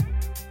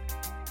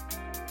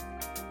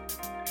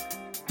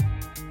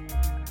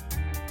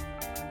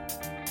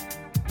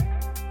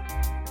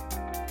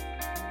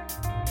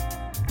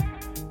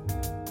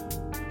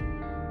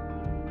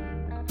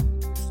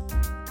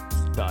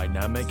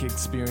Dynamic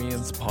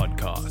Experience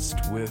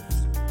Podcast with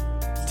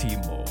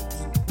Timo.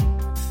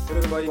 Hello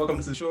everybody, welcome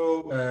to the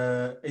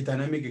show, A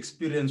Dynamic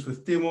Experience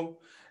with Timo,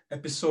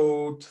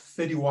 episode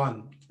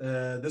 31.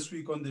 This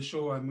week on the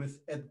show, I'm with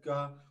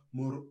Edgar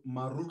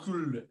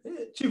Marutlulle.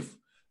 Hey, Chief,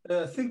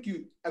 thank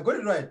you. I got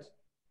it right.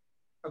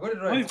 Oh,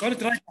 you got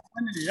it right,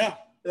 finally, yeah.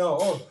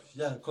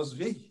 Yeah, because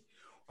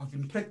I've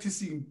been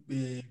practicing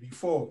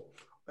before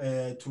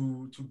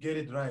to get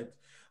it right.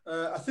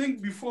 I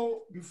think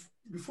before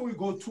we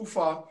go too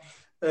far,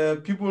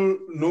 people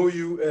know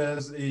you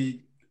as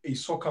a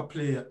soccer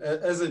player,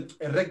 as a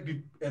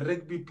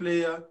rugby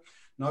player.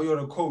 Now you're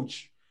a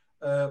coach,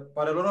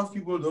 but a lot of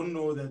people don't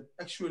know that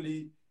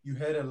actually you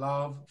had a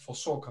love for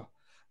soccer.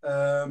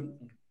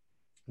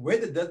 Where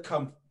did that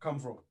come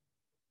from?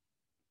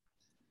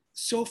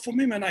 So for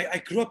me, man,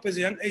 I grew up as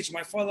a young age.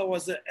 My father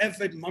was an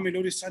avid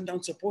Mamelodi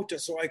Sundowns supporter.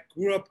 So I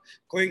grew up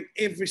going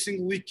every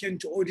single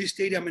weekend to Odi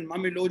Stadium in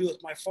Mamelodi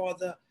with my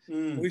father.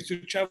 We used to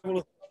travel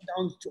with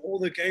Sundowns to all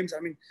the games. I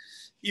mean,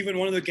 even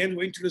one of the games, we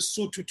went to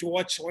Lesotho to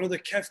watch one of the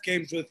CAF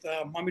games with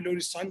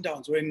Mamelodi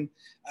Sundowns when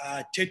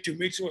Ted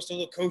Dumitru was still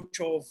the coach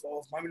of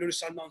Mamelodi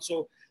Sundowns.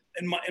 So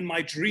in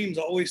my dreams,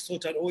 I always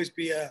thought I'd always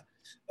be a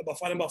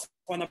Bafana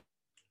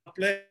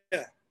player.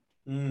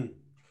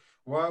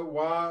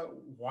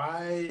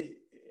 Why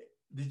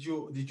did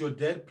your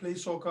dad play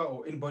soccer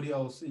or anybody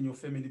else in your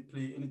family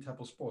play any type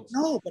of sports?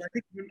 No, but I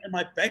think in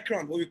my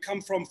background, where we come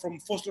from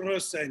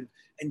Vosloorus and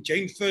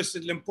Jane First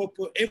and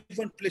Limpopo,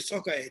 everyone plays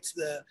soccer. It's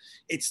the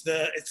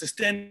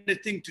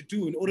standard thing to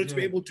do. In order to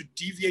be able to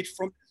deviate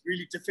from it, it's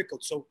really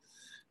difficult. So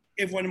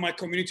everyone in my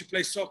community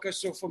plays soccer.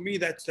 So for me,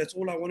 that's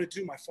all I want to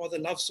do. My father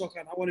loves soccer,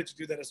 and I wanted to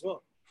do that as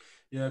well.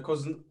 Yeah,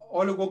 because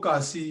all the I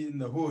see in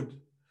the hood,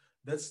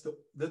 that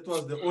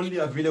was the only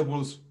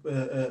available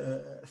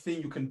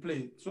thing you can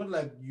play. It's not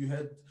like you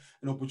had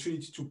an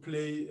opportunity to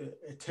play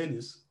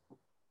tennis.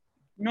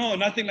 No,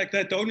 nothing like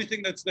that. The only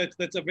thing that's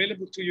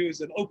available to you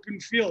is an open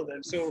field,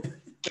 and so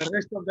the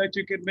rest of that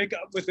you can make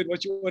up with it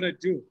what you want to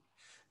do.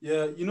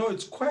 Yeah,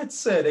 it's quite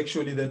sad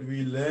actually that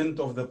we learned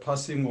of the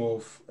passing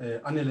of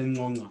Anele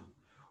Ngonga,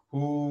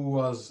 who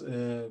was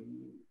a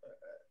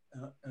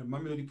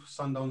Mamelodi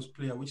Sundowns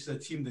player, which is a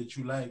team that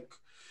you like.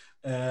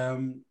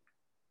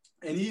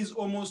 And he's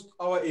almost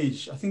our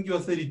age. I think you're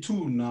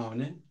 32 now,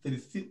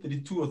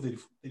 32 or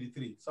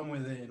 33,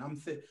 somewhere there. And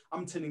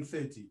I'm turning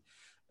 30.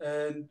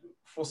 And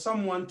for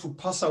someone to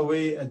pass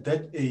away at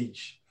that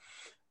age,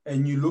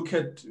 and you look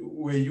at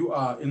where you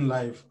are in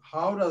life,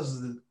 how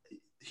does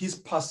his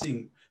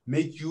passing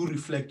make you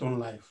reflect on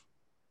life?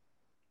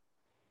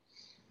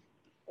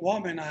 Well,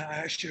 man, I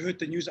actually heard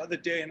the news the other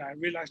day, and I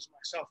realized to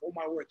myself, oh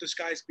my word, this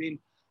guy's been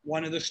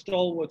one of the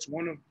stalwarts,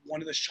 one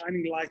of the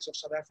shining lights of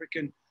South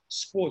African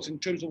sports in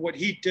terms of what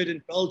he did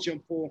in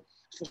Belgium for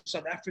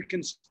South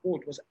African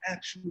sport was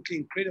absolutely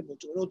incredible.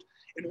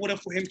 In order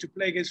for him to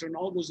play against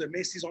Ronaldo's and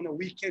Messi's on a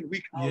week out.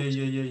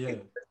 Yeah.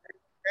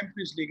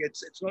 Champions League.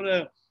 It's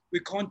not we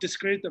can't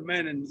discredit the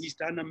man, and he's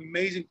done an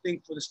amazing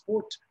thing for the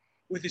sport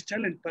with his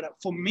talent. But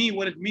for me,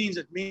 what it means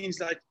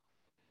that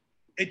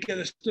Edgar,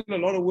 there's still a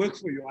lot of work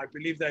for you. I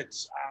believe that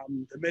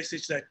the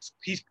message that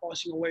he's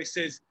passing away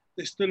says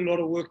there's still a lot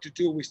of work to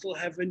do. We still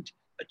haven't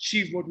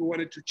achieved what we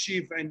wanted to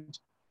achieve, and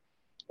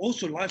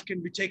also, life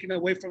can be taken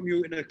away from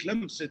you in a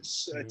glimpse.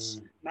 It's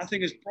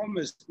nothing is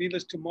promised. Neither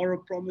is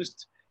tomorrow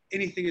promised.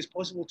 Anything is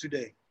possible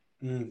today.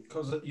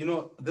 Because,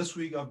 this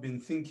week I've been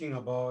thinking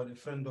about a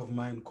friend of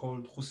mine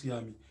called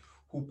Husiami,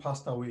 who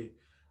passed away.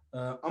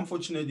 I'm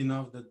fortunate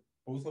enough that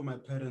both of my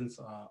parents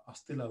are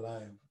still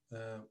alive.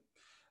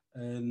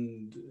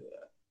 And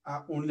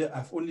I've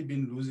only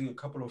been losing a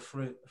couple of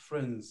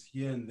friends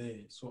here and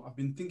there. So I've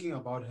been thinking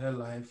about her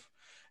life.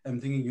 I'm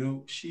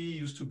thinking, she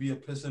used to be a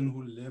person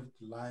who lived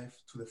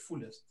life to the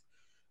fullest.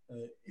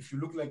 If you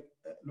look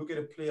at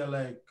a player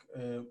like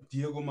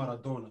Diego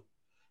Maradona,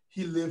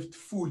 he lived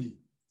fully.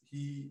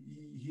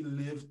 He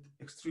lived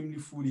extremely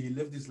fully. He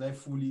lived his life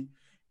fully,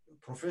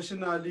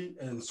 professionally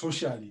and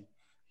socially.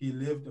 He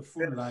lived a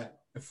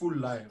full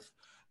life.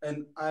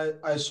 And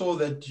I saw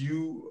that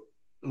you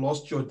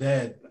lost your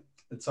dad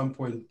at some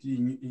point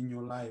in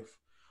your life.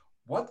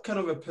 What kind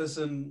of a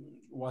person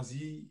was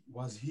he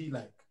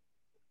like?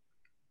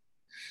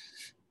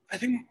 I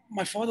think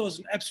my father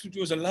was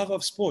a lover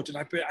of sport, and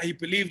he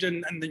believed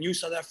in the new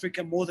South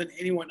Africa more than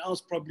anyone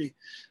else probably.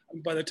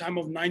 By the time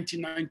of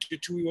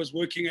 1992, he was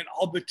working in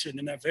Alberton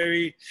in a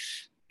very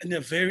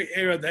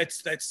area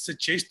that's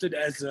suggested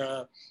as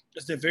a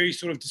very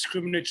sort of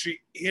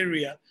discriminatory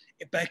area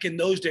back in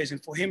those days.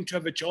 And for him to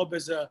have a job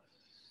as a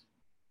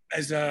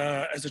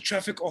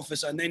traffic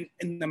officer, and then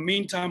in the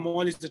meantime,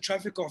 while he's the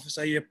traffic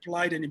officer, he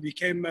applied and he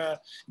became a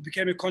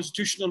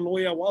constitutional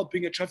lawyer while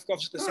being a traffic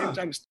officer at the same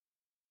time.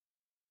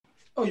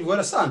 Oh, you got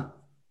a son?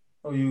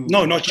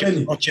 No, not yet.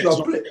 You're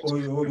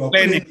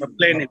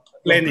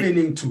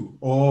planning to.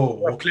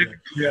 Oh, okay.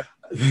 Yeah.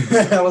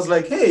 I was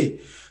like, hey,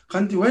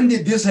 Kanti, when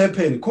did this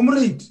happen?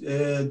 Comrade,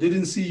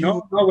 didn't see you.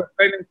 No, we're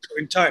planning to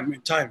in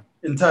time.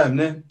 In time,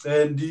 ne?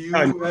 And do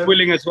you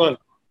willing as well?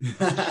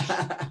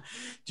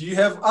 Do you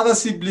have other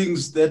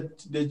siblings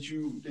that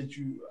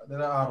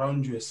are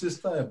around you? A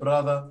sister, a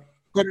brother?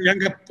 I've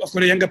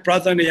got a younger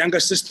brother and a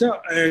younger sister,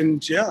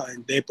 and yeah,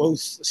 they're both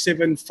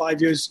 7 and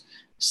 5 years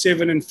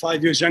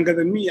younger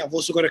than me. I've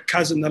also got a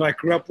cousin that I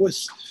grew up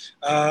with,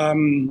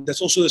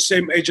 that's also the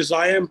same age as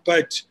I am.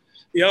 But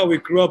yeah, we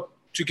grew up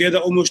together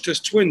almost as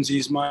twins.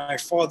 He's my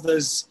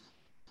father's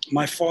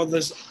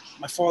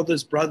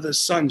brother's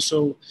son.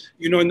 So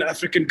you know, in the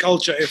African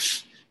culture,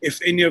 if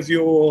any of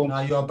your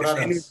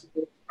brothers,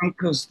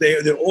 uncles,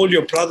 they're all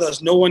your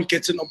brothers. No one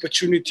gets an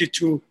opportunity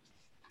to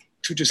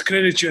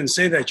discredit you and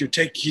say that you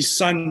take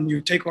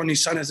on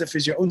his son as if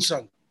he's your own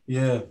son.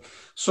 Yeah.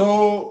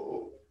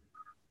 So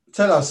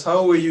tell us,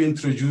 how were you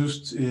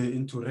introduced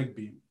into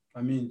rugby?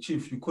 I mean,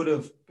 Chief, you could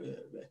have,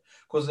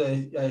 because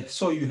I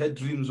saw you had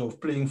dreams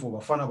of playing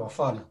for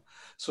Bafana.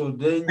 So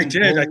then I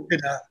did.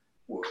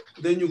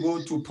 Then you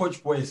go to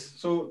Poch Boys.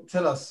 So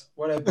tell us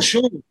what happened. For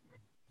sure.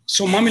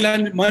 So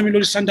Mamelodi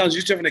Sundowns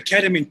used to have an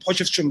academy in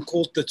Potchefstroom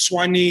called the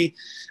Tshwane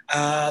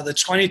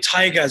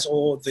Tigers,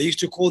 or they used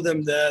to call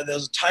them there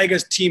was a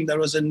Tigers team that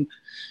was in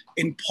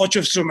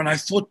Potchefstroom, and I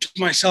thought to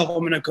myself, I'm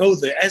going to go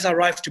there. As I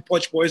arrived to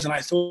Poch Boys, and I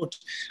thought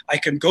I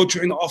can go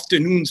during the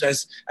afternoons,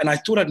 and I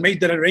thought I'd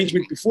made that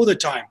arrangement before the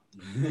time,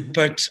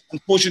 but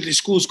unfortunately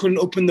schools couldn't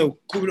open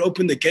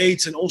the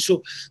gates, and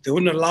also they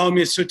wouldn't allow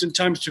me at certain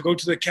times to go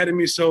to the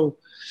academy. So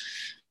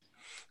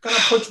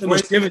Poch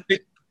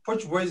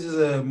Boys is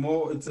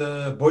it's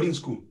a boarding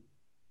school.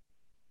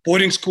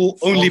 Boarding school,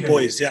 only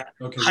boys, yeah.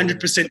 Okay,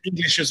 100%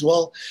 English as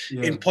well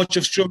in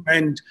Potchefstroom,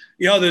 and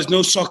yeah, there's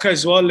no soccer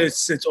as well.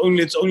 It's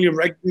only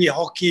rugby,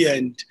 hockey,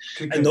 and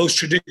those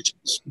traditional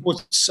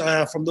sports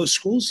from those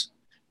schools.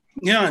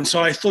 Yeah, and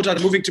so I thought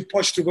I'd moving to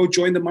Poch to go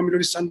join the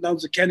Mamelodi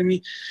Sundowns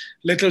Academy.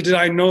 Little did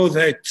I know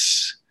that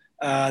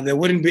there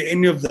wouldn't be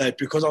any of that,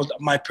 because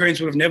my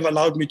parents would have never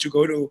allowed me to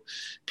go to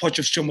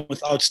Potchefstroom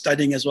without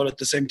studying as well at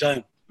the same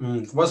time.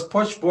 Was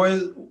Poch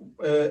Boys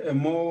a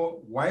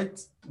more white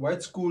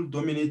school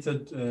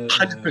dominated?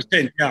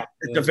 100%, yeah.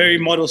 It's a very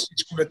model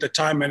school at the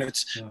time, but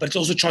it's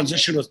also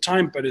transitioned with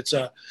time. But it's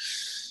a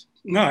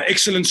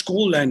excellent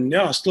school, and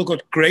still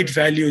got great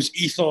values,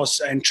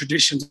 ethos, and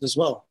traditions as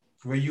well.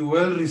 Were you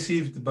well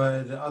received by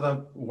the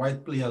other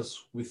white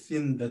players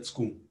within that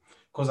school?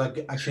 Because I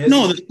guess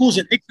no, the school's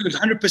an excellent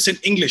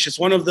 100% English. It's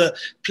one of the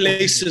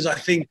places I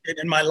think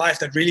in my life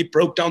that really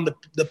broke down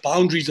the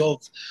boundaries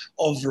of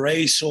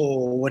race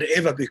or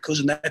whatever,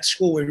 because in that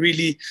school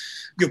you're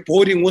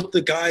boarding with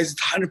the guys,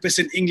 it's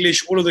 100%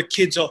 English. All of the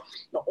kids are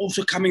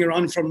also coming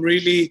around from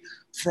a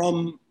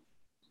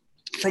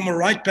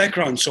right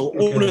background. So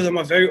all of them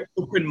are very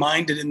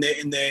open-minded in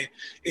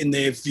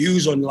their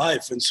views on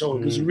life. And so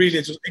it was an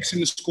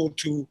excellent school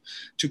to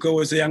go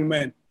as a young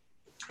man.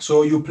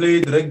 So you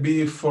played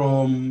rugby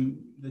from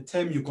the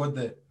time you got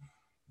there?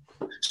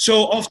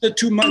 So after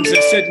 2 months, they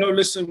said, no,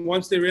 listen,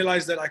 once they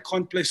realized that I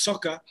can't play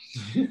soccer,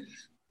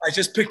 I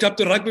just picked up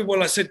the rugby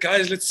ball. I said,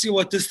 guys, let's see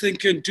what this thing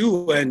can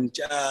do. And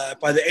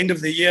by the end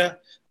of the year,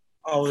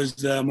 I was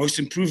the most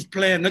improved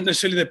player, not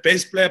necessarily the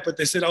best player, but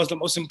they said I was the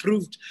most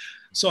improved.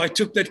 So I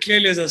took that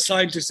clearly as a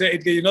sign to say,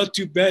 Edgar, you're not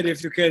too bad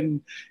if you're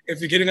getting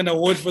an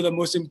award for the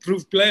most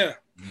improved player.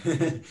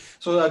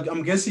 So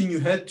I'm guessing you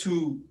had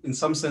to, in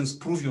some sense,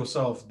 prove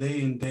yourself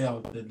day in, day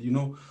out that,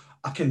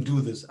 I can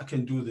do this, I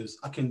can do this,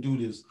 I can do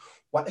this.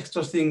 What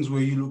extra things were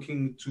you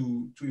looking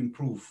to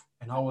improve?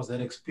 And how was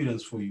that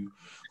experience for you?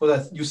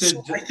 Because you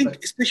said... So I think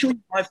especially...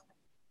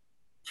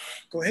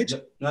 Go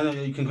ahead. No,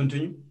 you can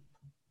continue.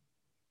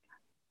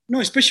 No,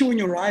 especially when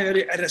you arrive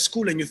at a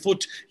school and you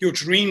thought your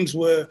dreams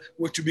were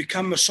to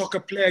become a soccer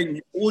player.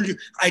 And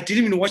I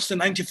didn't even watch the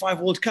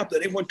 95 World Cup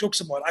that everyone talks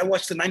about. I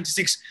watched the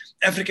 96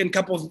 African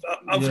Cup of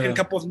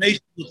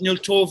Nations with Neil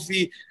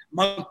Tovey,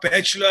 Mark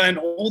Batchelor, and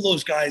all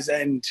those guys,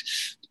 and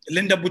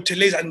Linda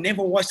Buthelezi. I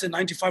never watched the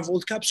 95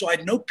 World Cup, so I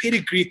had no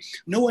pedigree,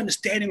 no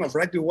understanding of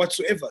rugby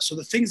whatsoever. So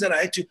the things that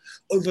I had to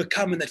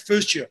overcome in that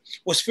first year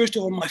was, first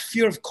of all, my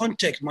fear of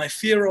contact, my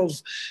fear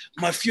of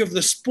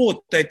the sport,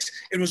 that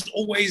it was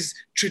always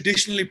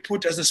traditionally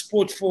put as a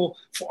sport for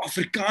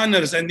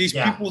Afrikaners and these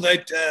people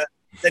that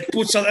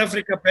put South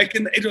Africa back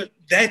in.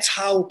 That's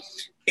how,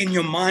 in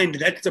your mind,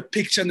 that's the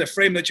picture and the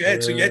frame that you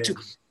had. So you had to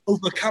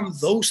overcome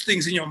those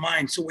things in your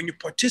mind. So when you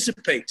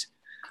participate,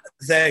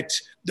 that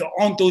there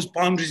aren't those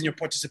boundaries in your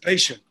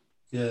participation.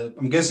 Yeah,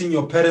 I'm guessing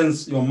your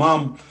parents, your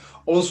mom,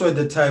 also at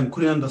the time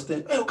couldn't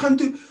understand. Hey,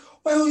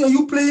 why are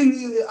you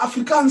playing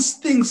Afrikaans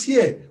things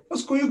here?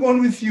 What's going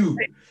on with you?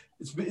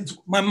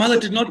 My mother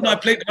did not know I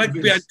played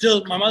rugby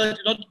until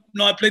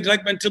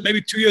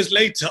maybe 2 years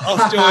later.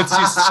 Afterwards,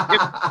 she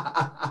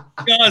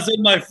scars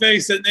in my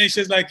face, and then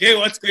she's like, "Hey,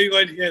 what's going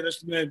on here,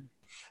 this man?"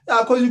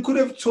 Yeah, because you could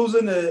have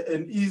chosen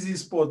an easy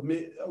sport.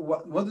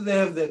 What do they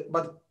have there?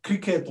 But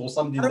cricket or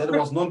something that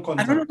was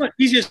non-contact. I don't know about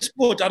easier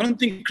sport. I don't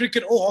think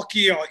cricket or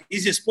hockey are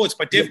easier sports,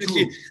 but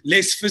definitely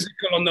less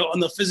physical on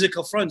the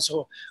physical front.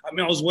 So I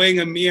mean, I was weighing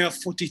a mere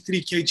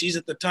 43 kgs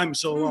at the time,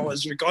 so I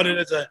was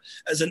regarded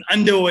as an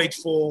underweight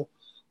for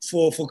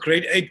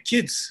grade 8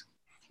 kids.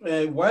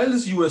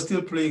 whilst you were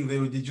still playing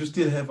there, did you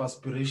still have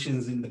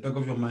aspirations in the back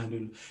of your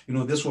mind? You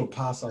know, this will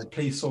pass. I'll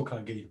play soccer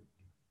again.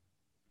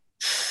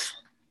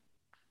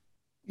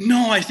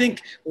 No, I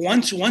think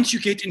once you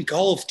get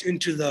engulfed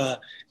into the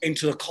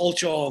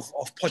culture of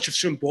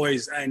Potchefstroom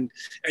boys and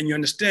you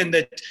understand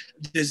that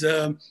there's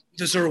a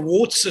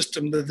reward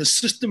system. The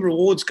system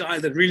rewards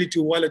guys that really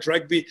do well at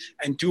rugby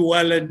and do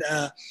well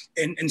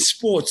in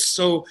sports.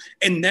 So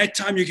in that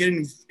time you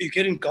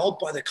get engulfed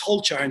by the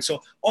culture, and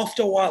so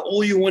after a while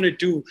all you want to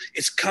do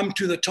is come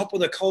to the top of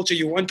the culture.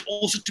 You want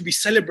also to be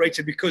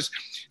celebrated because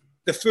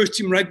the first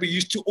team rugby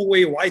used to all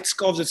wear white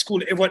scarves at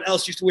school. Everyone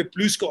else used to wear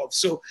blue scarves.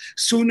 So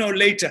sooner or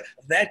later,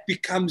 that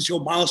becomes your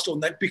milestone.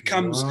 That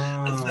becomes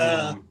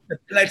the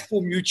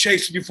platform you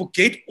chase. You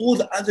forget all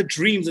the other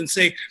dreams and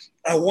say,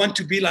 I want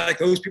to be like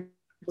those people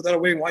that are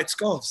wearing white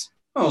scarves.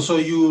 Oh, so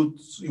you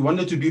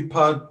wanted to be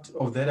part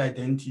of that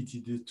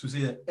identity, to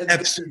say that Edgar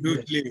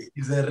absolutely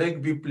is a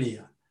rugby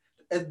player.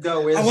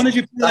 Edgar wears I wanted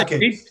to be like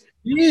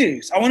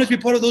yes, I wanted to be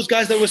part of those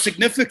guys that were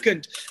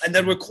significant and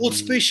that were called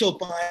special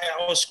by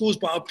our schools,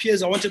 by our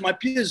peers. I wanted my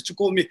peers to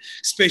call me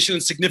special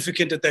and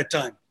significant at that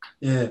time.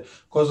 Yeah,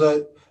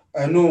 because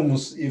I know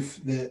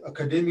if the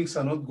academics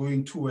are not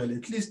going too well,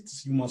 at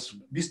least you must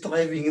be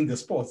striving in the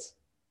sports.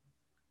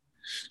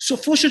 So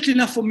fortunately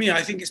enough for me,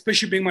 I think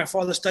especially being my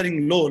father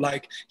studying law,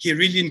 like he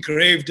really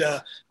engraved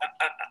a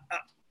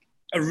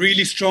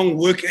really strong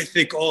work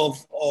ethic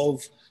of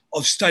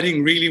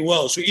studying really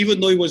well. So even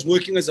though he was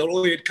working as a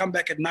lawyer, he'd come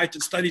back at night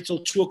and study till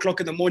 2 o'clock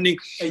in the morning.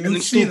 And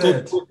then still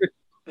go.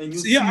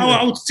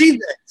 I would see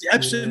that.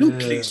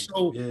 Absolutely.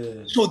 So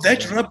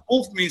that rubbed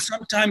off me.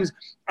 Sometimes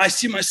I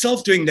see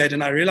myself doing that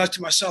and I realize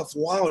to myself,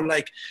 wow,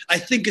 like I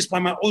think it's by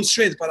my own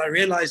strength, but I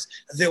realized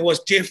there was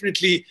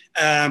definitely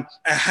a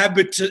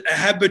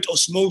habit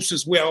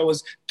osmosis where I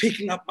was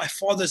picking up my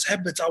father's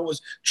habits. I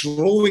was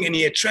drawing and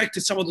he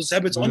attracted some of those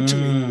habits onto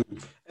me.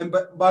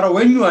 But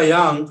when you are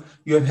young,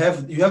 you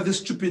have this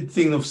stupid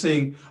thing of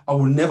saying, I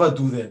will never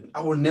do that.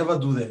 I will never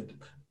do that.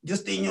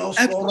 Just in your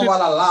store,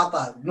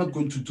 not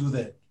going to do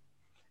that.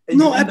 And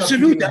no,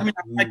 absolutely. I mean,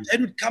 my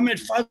dad would come at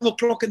 5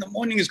 o'clock in the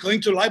morning, is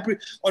going to the library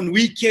on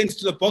weekends,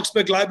 to the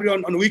Boksburg library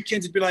on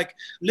weekends. It'd be like,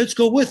 let's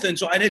go with. And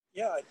so I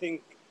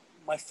think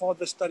my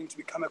father starting to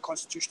become a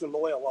constitutional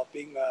lawyer while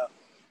being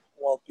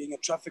a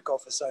traffic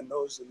officer in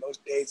those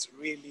days,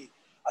 really,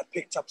 I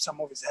picked up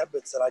some of his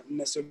habits that I didn't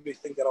necessarily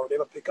think that I would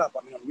ever pick up.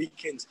 I mean, on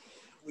weekends,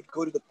 we'd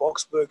go to the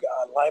Boksburg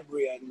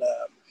library and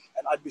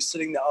I'd be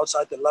sitting there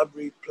outside the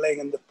library playing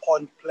in the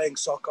pond, playing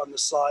soccer on the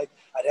side.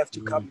 I'd have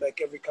to come back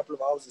every couple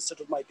of hours and sit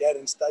with my dad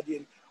and study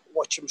and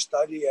watch him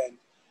study. And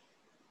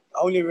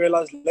I only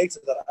realized later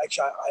that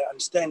actually I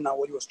understand now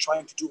what he was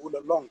trying to do all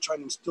along, trying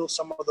to instill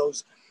some of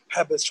those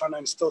habits, trying to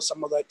instill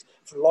some of that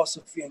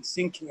philosophy and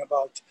thinking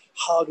about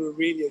how to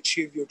really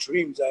achieve your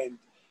dreams. And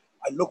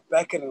I look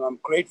back at it and I'm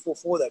grateful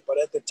for that. But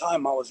at the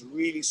time, I was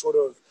really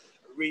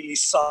really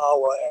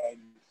sour and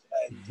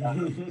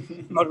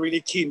not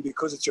really keen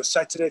because it's your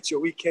Saturday, it's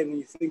your weekend, and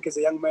you think as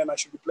a young man I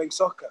should be playing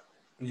soccer.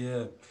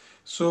 Yeah.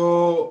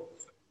 So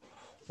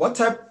what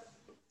type,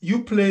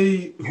 you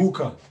play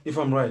hooker, if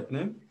I'm right,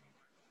 ne?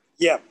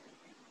 Yeah.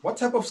 What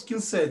type of skill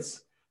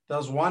sets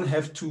does one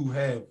have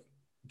to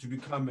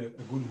become a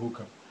good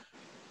hooker?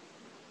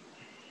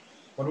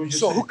 What would you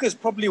say? Hooker is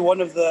probably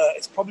one of the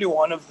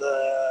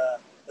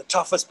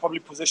toughest probably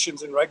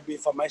positions in rugby,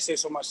 if I may say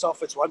so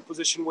myself. It's one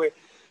position where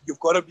you've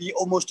got to be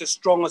almost as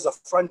strong as the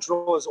front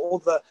row as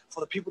for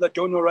the people that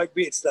don't know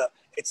rugby. It's the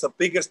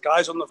biggest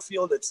guys on the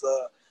field.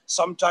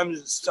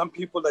 Sometimes some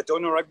people that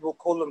don't know rugby will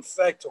call them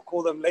fat or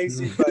call them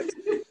lazy,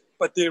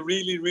 but they're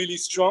really, really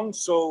strong.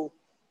 So,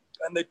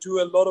 and they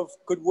do a lot of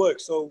good work.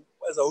 So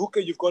as a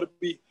hooker, you've got to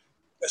be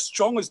as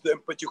strong as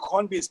them, but you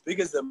can't be as big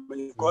as them.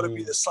 And you've got to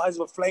be the size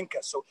of a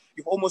flanker. So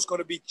you've almost got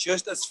to be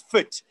just as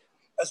fit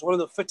as one of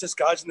the fittest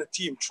guys in the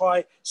team.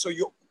 So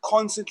you're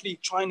constantly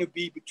trying to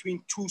be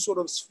between two sort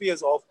of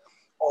spheres of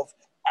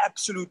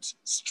absolute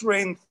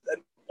strength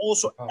and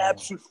also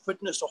absolute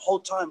fitness the whole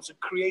time. So it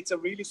creates a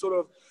really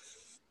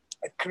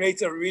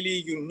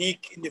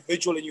unique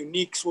individual, a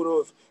unique sort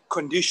of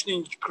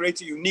conditioning. It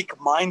creates a unique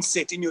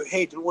mindset in your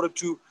head in order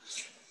to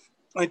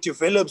it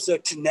develops a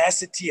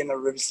tenacity and a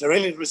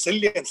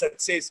resilience that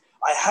says,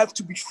 I have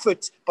to be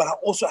fit, but I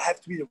also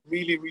have to be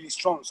really, really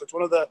strong. So it's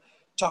one of the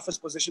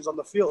toughest positions on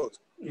the field.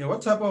 Yeah,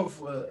 what type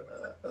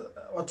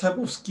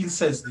of skill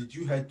sets did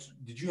you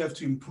have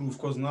to improve?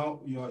 Because now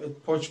you're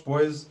at Poch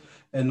Boys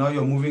and now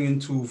you're moving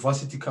into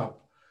Varsity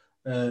Cup.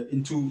 I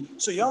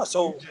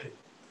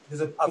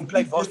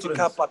played Varsity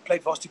Cup. I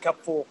played Varsity Cup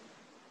for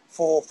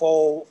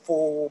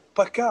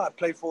Pika. I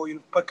played for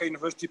Pika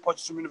University,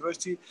 Potchefstroom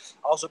University.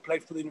 I also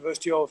played for the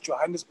University of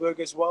Johannesburg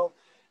as well.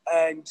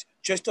 And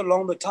just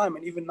along the time,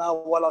 and even now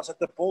while I was at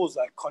the Bulls,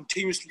 like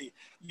continuously,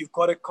 you've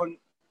got to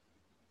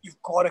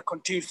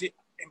continuously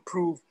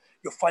improve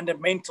your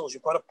fundamentals.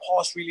 You've got to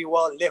pass really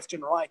well left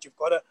and right. You've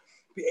got to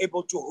be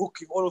able to hook.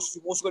 You've also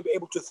got to be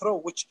able to throw,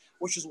 which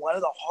is one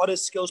of the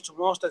hardest skills to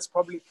master. It's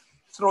probably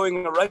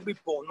throwing a rugby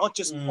ball, not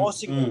just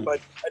passing it,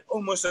 but at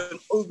almost an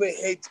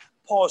overhead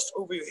pass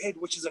over your head,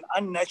 which is an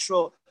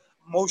unnatural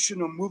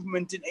motion or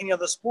movement in any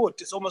other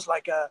sport. It's almost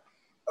like a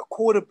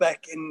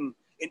quarterback in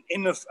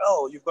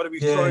NFL. You've got to be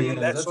throwing in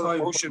that sort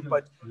of motion,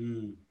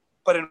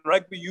 but in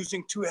rugby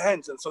using two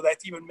hands, and so that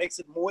even makes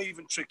it more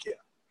even trickier.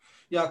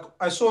 Yeah,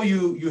 I saw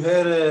you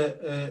had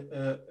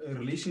a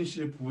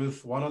relationship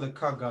with one of the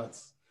car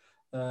guards,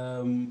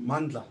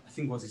 Mandla, I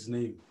think was his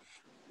name.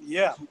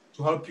 Yeah.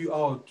 To help you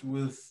out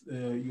with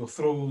your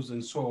throws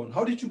and so on.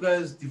 How did you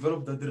guys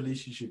develop that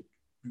relationship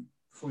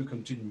before we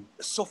continue?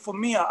 So for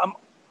me,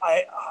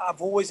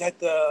 I've always had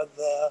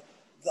the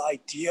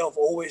idea of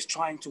always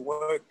trying to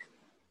work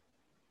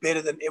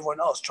better than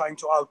everyone else, trying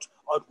to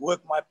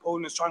outwork my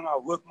opponents, trying to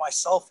outwork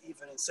myself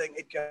even, and saying,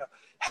 Edgar,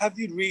 have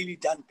you really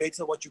done better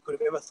than what you could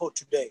have ever thought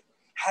today?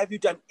 Have you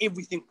done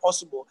everything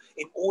possible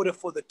in order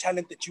for the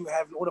talent that you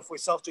have, in order for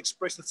yourself to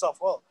express itself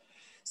well?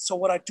 So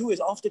what I do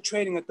is after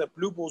training at the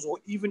Blue Bulls, or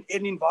even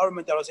any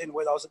environment that I was in,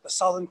 whether I was at the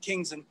Southern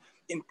Kings and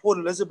in Port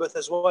Elizabeth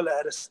as well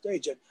at a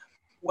stage, and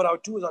what I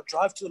would do is I'd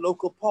drive to the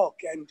local park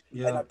and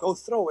I'd go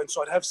throw. And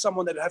so I'd have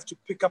someone that would have to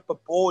pick up a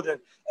board and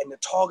a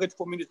target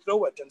for me to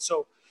throw it. And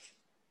so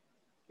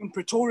in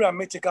Pretoria, I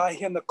met a guy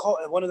here in the car,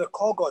 one of the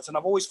car guards, and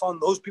I've always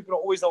found those people are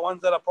always the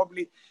ones that are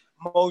probably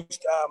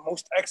most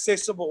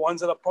accessible,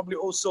 ones that are probably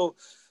also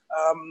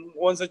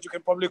ones that you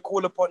can probably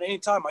call upon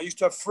anytime. I used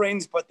to have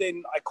friends, but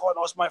then I can't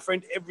ask my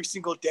friend every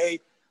single day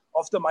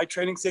after my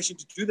training session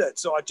to do that.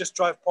 So I just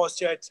drive past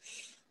here at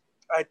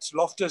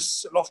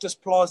Loftus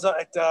Plaza,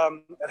 at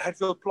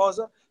Hatfield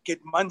Plaza, get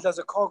Mandla as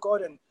a car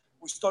guard, and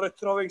we started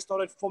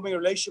forming a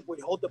relationship.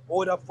 Would hold the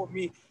board up for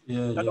me.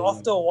 And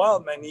after a while,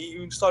 man, he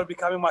even started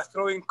becoming my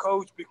throwing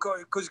coach because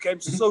he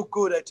became so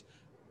good at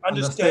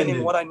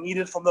understanding what I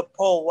needed from the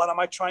pole. What am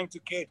I trying to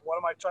get? What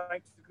am I trying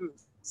to do?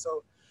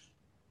 So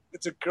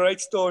it's a great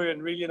story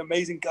and really an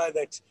amazing guy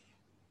that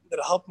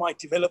helped my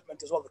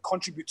development as well, that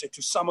contributed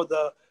to some of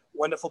the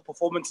wonderful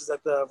performances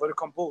at the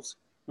Vodacom Bulls.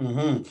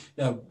 Mm-hmm.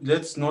 Yeah,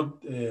 let's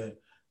not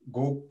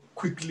go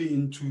quickly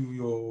into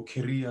your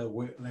career,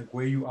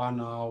 where you are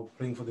now,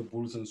 playing for the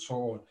Bulls and so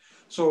on.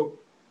 So,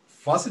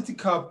 Varsity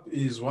Cup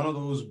is one of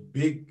those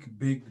big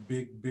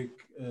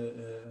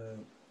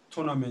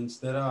tournaments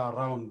that are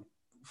around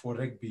for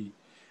rugby,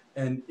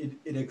 and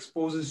it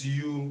exposes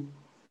you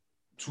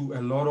to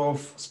a lot of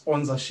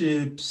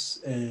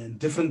sponsorships and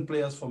different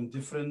players from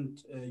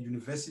different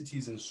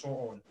universities and so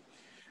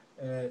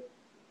on.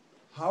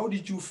 How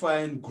did you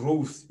find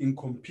growth in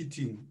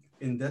competing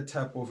in that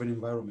type of an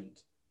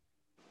environment?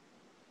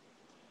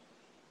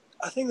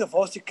 I think the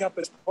Varsity Cup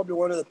is probably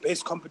one of the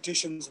best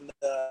competitions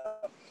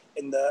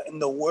in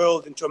the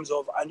world in terms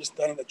of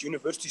understanding that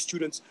university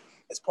students,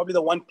 it's probably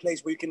the one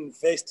place where you can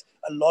invest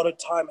a lot of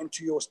time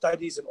into your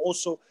studies and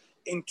also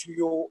into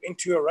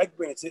your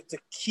rugby. It's a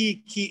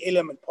key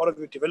element, part of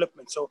your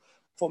development. So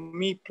for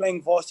me,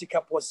 playing Varsity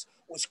Cup was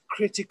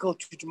critical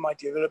to my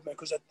development,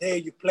 because there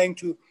you're playing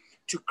to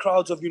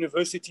crowds of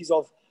universities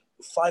of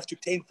 5,000 to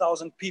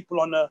 10,000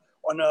 people on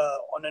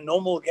a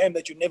normal game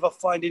that you never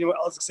find anywhere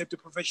else except a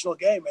professional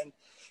game. And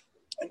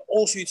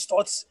also you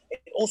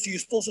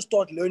also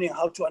start learning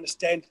how to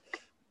understand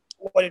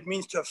what it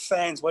means to have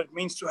fans, what it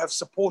means to have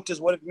supporters,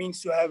 what it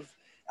means to have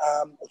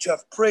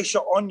pressure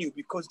on you,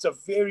 because it's a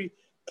very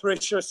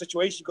pressure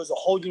situation, because the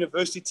whole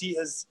university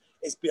is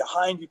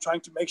behind you,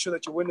 trying to make sure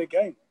that you win the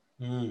game.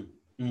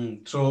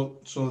 So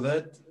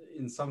that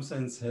in some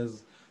sense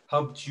has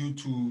helped you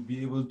to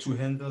be able to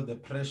handle the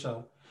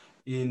pressure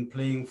in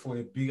playing for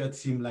a bigger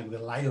team like the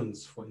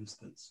Lions, for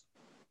instance.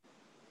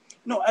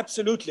 No,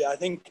 absolutely. I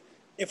think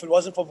if it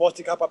wasn't for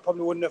Varsity Cup, I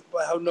probably wouldn't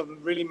have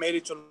really made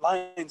it to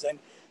Lions. And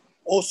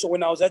also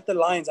when I was at the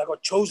Lions, I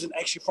got chosen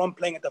actually from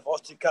playing at the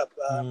Varsity Cup.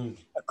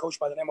 A coach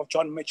by the name of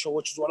John Mitchell,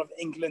 which is one of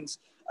England's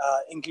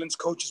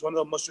coaches, one of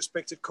the most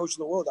respected coaches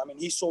in the world. I mean,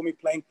 he saw me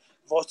playing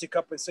Varsity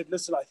Cup and said,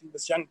 listen, I think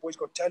this young boy's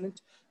got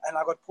talent. And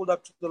I got pulled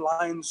up to the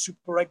Lions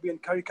Super Rugby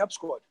and Currie Cup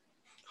squad.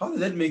 How did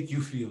that make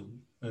you feel,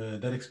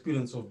 that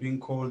experience of being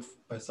called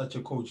by such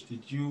a coach?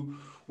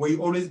 Were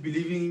you always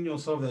believing in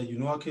yourself that,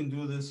 I can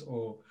do this,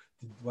 or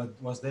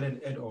was there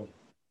an add-on?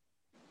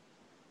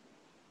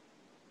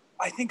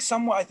 I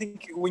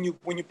think when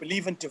you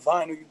believe in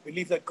divine, or you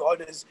believe that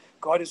God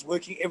is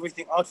working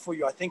everything out for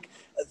you, I think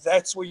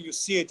that's where you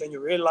see it and you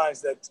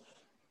realize that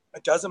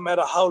it doesn't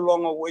matter how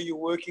long or where you're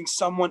working,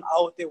 someone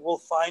out there will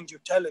find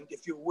your talent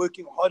if you're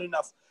working hard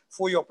enough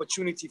for your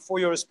opportunity, for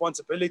your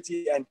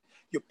responsibility, and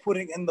you're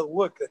putting in the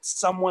work, that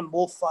someone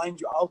will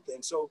find you out there.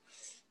 And so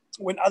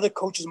when other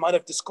coaches might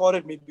have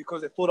discarded me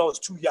because they thought I was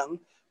too young,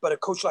 but a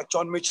coach like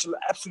John Mitchell, an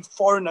absolute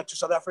foreigner to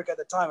South Africa at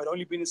the time, had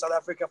only been in South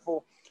Africa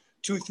for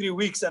 2-3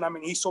 weeks. And I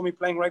mean, he saw me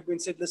playing rugby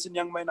and said, listen,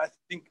 young man, I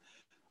think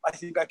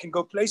I can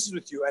go places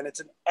with you. And it's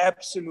an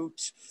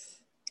absolute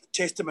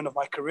testament of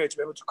my career to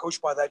be able to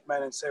coach by that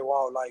man and say,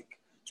 wow, like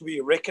to be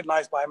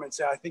recognized by him and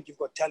say, I think you've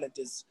got talent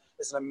is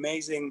an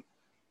amazing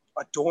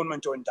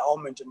adornment or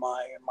endowment in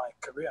my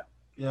career.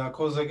 Yeah,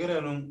 because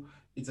again,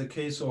 it's a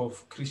case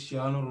of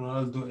Cristiano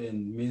Ronaldo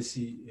and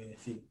Messi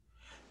thing.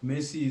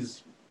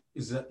 Messi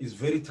is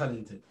very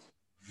talented,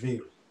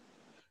 very.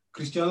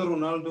 Cristiano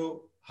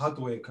Ronaldo, hard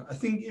worker. I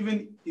think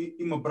even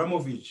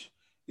Ibrahimovic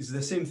is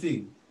the same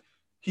thing.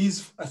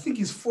 I think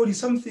he's 40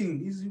 something.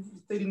 He's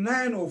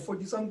 39 or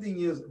 40 something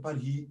years, but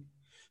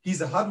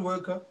he's a hard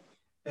worker,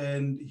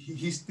 and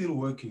he's still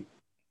working,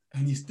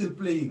 and he's still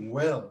playing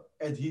well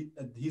at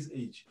his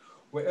age.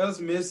 Whereas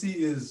Messi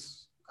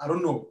is, I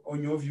don't know,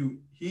 on your view,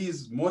 he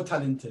is more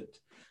talented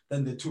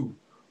than the two,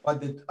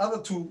 but the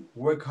other two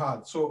work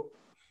hard. So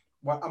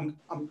what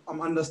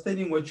I'm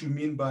understanding what you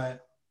mean by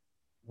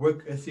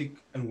work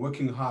ethic and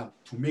working hard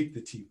to make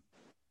the team.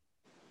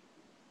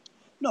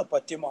 No,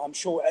 but Timo, I'm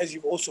sure, as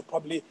you've also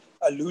probably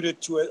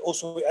alluded to it,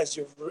 also as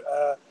you've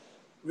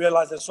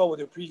realized as well with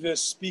your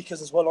previous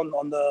speakers as well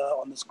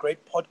on this great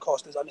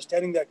podcast, is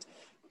understanding that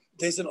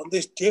there's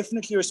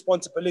definitely a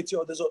responsibility,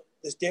 or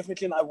there's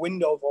definitely a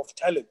window of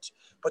talent,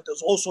 but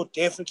there's also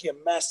definitely a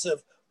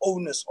massive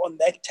onus on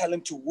that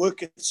talent to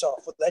work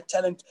itself, for that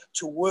talent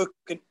to work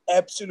and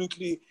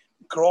absolutely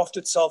graft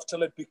itself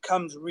till it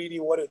becomes really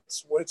what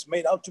it's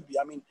made out to be.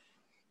 I mean,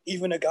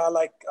 even a guy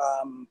like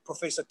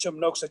Professor Tim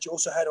Noakes that you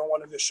also had on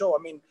one of your show.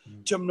 I mean,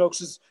 Tim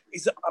Noakes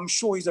I'm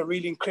sure he's a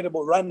really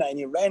incredible runner, and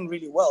he ran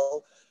really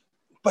well,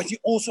 but he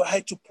also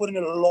had to put in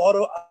a lot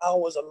of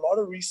hours, a lot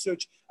of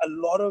research, a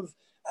lot of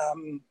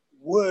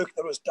work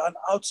that was done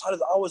outside of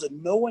the hours that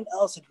no one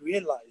else had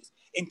realized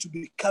into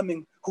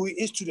becoming who he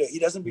is today. He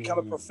doesn't become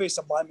a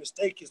professor by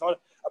mistake. He's not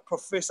a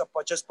professor,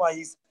 but just by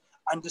his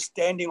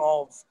understanding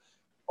of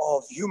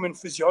human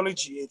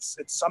physiology. It's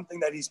something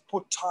that he's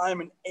put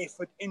time and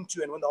effort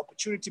into, and when the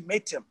opportunity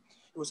met him,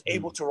 he was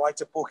able to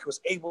write a book. He was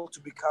able to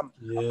become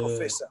a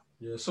professor.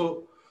 Yeah.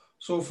 So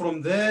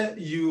from there,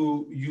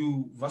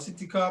 you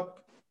Varsity Cup,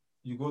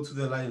 you go to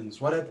the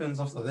Lions. What happens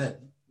after that?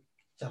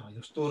 Yeah,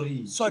 your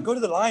story. So I go to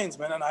the Lions,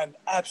 man, and I had an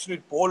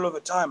absolute ball of a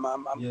time.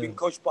 I'm being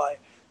coached by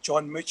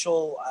John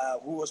Mitchell,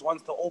 who was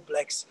once the All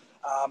Blacks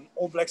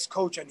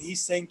coach, and he's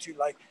saying to,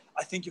 like,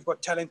 I think you've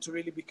got talent to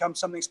really become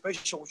something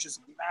special, which is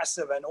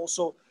massive. And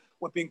also,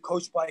 we're being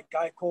coached by a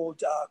guy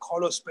called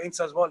Carlos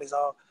Spencer as well.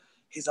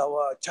 He's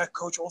our attack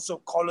coach.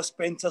 Also, Carlos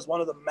Spencer is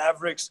one of the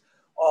mavericks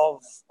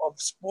of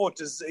sport.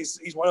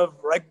 He's one of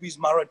rugby's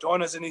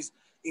Maradonas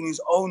in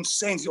his own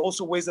sense. He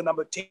also wears the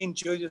number 10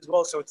 jersey as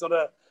well. So it's not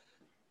a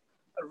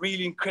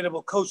really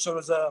incredible coach. So it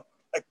was a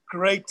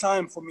great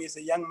time for me as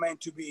a young man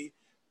to be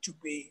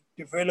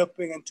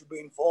developing and to be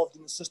involved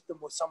in the system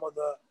with some of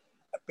the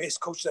best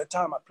coaches at that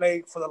time. I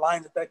played for the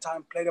Lions at that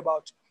time, played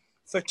about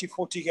 30,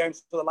 40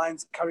 games for the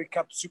Lions, Currie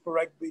Cup, Super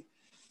Rugby.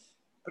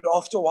 But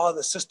after a while,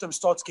 the system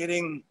starts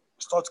getting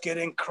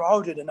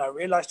crowded, and I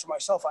realized to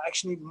myself, I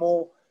actually need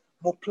more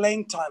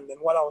playing time than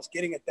what I was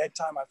getting at that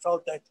time. I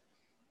felt that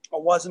I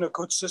wasn't a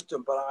good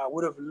system, but I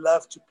would have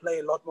loved to play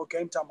a lot more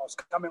game time. I was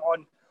coming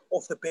on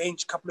off the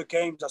bench, a couple of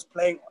games. I was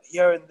playing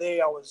here and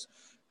there.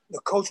 The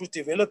coach was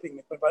developing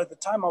me, but by the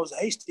time I was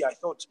hasty, I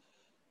thought,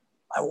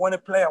 I want to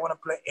play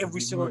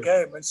every single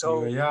game. And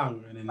so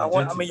young and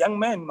I'm a young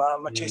man.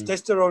 My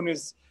testosterone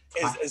is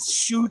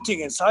shooting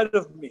inside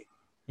of me.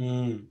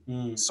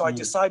 So I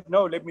decided,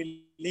 no, let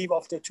me leave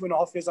after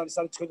 2.5 years. I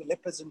decided to go to the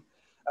Leopards and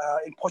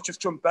in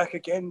Potchefstroom back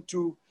again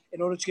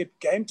in order to get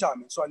game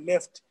time. And so I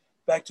left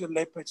back to the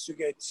Leopards to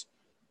get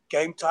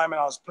game time,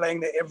 and I was playing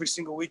there every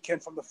single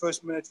weekend from the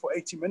first minute for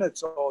 80 minutes.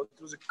 So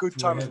it was a good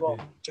time as well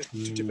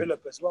to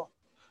develop as well.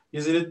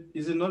 Is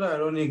it not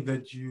ironic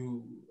that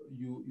your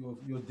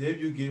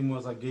debut game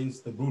was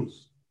against the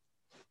Bulls?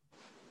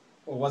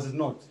 Or was it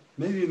not?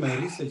 Maybe my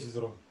research is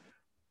wrong.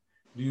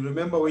 Do you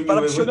remember when but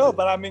you were I'm sure no,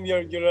 but I mean,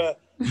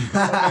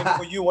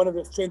 for you, one of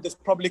the strengths is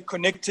probably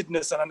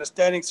connectedness and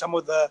understanding some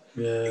of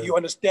you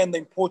understand the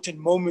important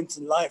moments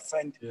in life,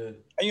 and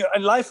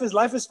life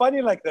is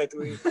funny like that.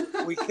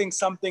 We think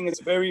something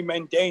is very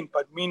mundane,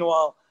 but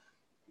meanwhile,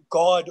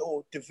 God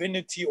or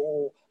divinity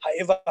or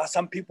however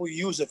some people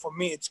use it. For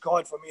me, it's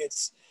God. For me,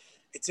 it's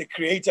a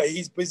creator.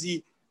 He's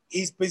busy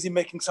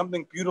making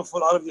something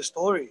beautiful out of your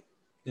story.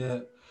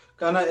 Yeah,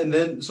 Kana, and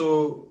then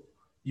so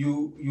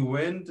you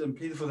went and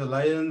played for the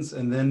Lions,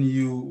 and then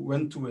you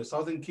went to a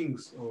Southern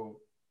Kings, or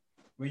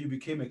where you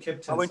became a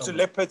captain. I went to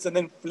Leopards, and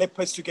then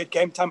Leopards to get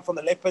game time from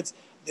the Leopards.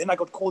 Then I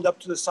got called up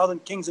to the Southern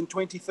Kings in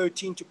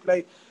 2013 to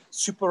play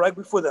Super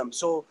Rugby for them.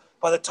 So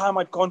by the time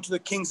I'd gone to the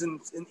Kings in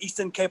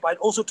Eastern Cape, I'd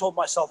also told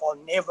myself I'll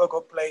never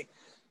go play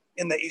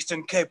in the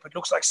Eastern Cape. It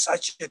looks like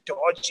such a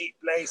dodgy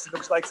place. It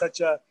looks like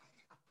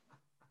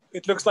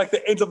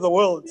the end of the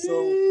world.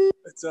 So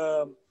it's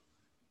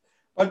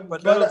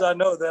but little did I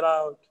know that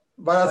I'd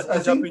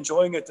end up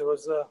enjoying it. It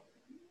was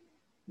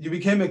you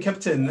became a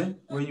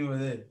captain when you were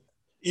there.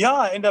 Yeah,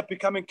 I ended up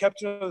becoming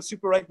captain of the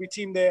Super Rugby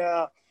team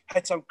there.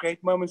 Had some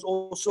great moments.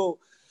 Also,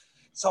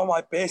 some of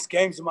my best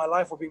games in my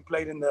life were being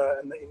played in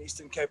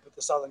Eastern Cape with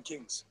the Southern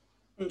Kings.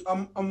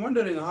 I'm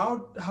wondering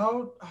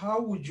how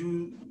would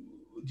you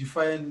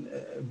define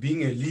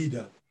being a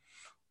leader,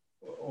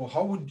 or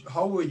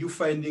how were you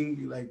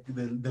finding like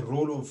the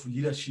role of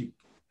leadership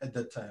at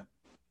that time,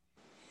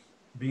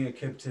 being a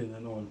captain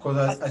and all?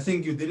 Because I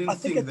think you didn't. I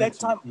think at that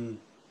time.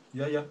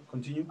 Yeah.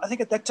 Continue. I think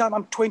at that time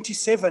I'm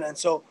 27, and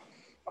so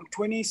I'm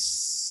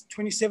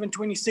 27,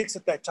 26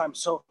 at that time.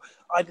 So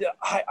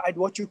I'd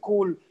what you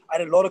call, I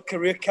had a lot of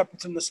career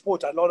capital in the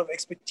sport. I had a lot of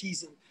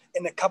expertise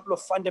in a couple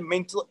of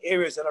fundamental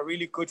areas that are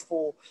really good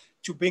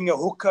to being a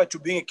hooker, to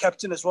being a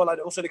captain as well. I'd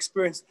also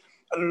experienced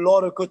a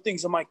lot of good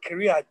things in my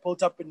career. I'd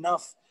built up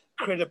enough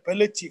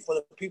credibility for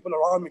the people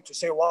around me to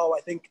say, wow,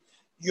 I think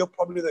you're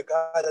probably the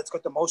guy that's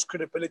got the most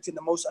credibility and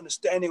the most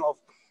understanding of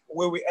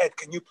where we're at.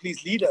 Can you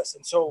please lead us?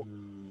 And so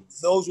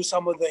those were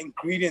some of the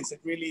ingredients that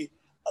really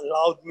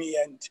allowed me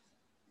and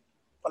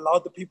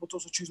allowed the people to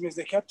also choose me as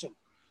their captain.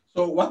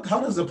 So how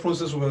does the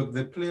process work?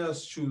 The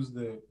players choose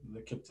the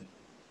captain?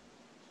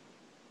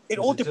 It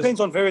all depends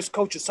on various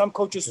coaches. Some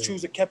coaches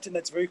choose a captain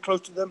that's very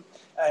close to them,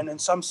 and in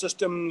some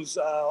systems,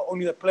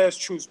 only the players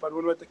choose. But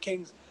when we're at the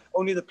Kings,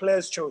 only the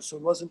players chose. So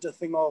it wasn't a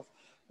thing of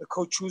the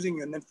coach choosing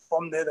you, and then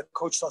from there, the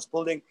coach starts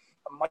building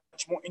a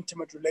much more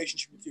intimate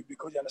relationship with you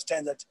because he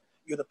understands that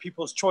you're the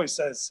people's choice,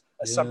 as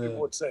some people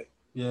would say.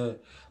 Yeah,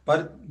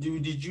 but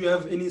did you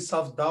have any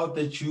self-doubt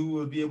that you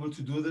will be able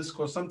to do this?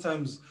 Because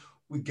sometimes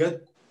we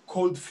get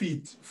cold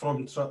feet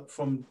from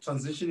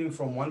transitioning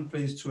from one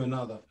place to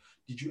another.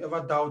 Did you ever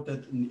doubt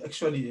that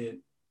actually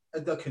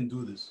Edgar can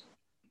do this?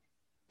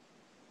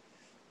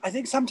 I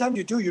think sometimes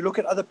you do. You look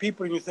at other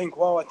people and you think,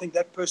 wow, I think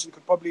that person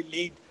could probably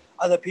lead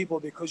other people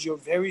because you're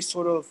very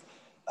sort of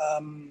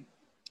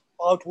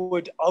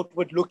outward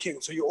looking.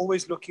 So you're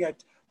always looking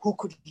at who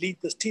could lead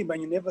this team,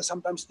 and you never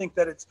sometimes think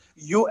that it's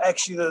you're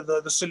actually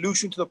the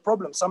solution to the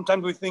problem.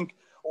 Sometimes we think,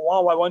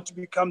 wow, I want to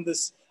become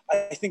this.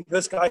 I think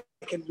this guy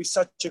can be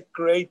such a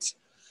great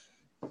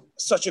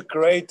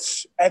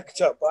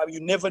actor, but you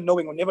never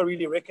knowing or never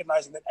really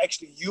recognizing that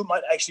actually you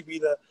might actually be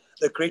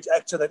the great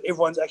actor that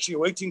everyone's actually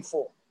waiting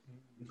for.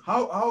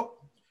 How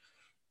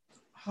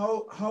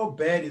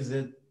bad is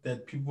it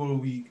that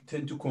we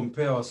tend to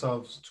compare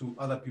ourselves to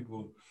other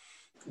people,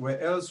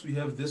 where else we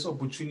have this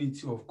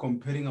opportunity of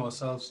comparing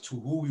ourselves to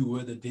who we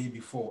were the day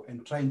before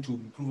and trying to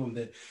improve on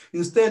that?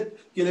 Instead,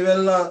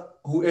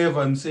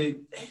 whoever, and say,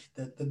 hey,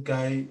 that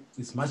guy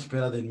is much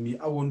better than me.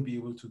 I won't be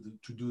able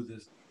to do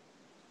this.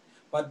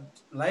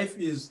 But life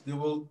is,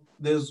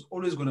 there's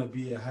always going to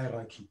be a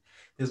hierarchy.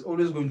 There's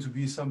always going to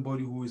be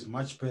somebody who is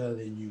much better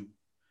than you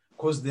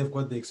because they've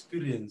got the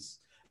experience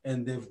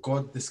and they've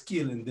got the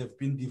skill and they've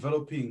been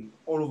developing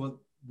all over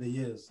the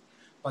years.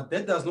 But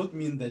that does not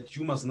mean that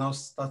you must now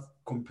start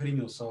comparing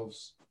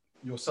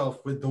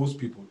yourself with those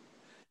people.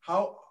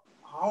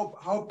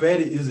 How bad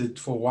is it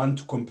for one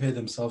to compare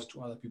themselves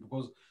to other people?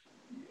 Because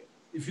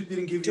if you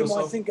didn't give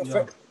yourself... I think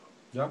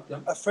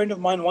a friend of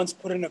mine once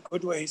put in a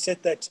good way. He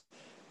said that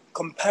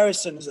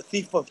comparison is a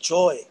thief of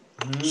joy.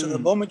 So the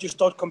moment you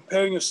start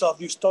comparing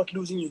yourself, you start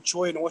losing your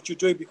joy in what you're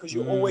doing because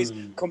you're always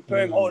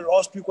comparing, oh,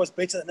 last week was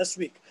better than this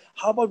week.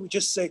 How about we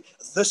just say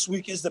this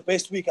week is the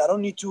best week? I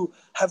don't need to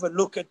have a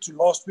look at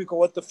last week or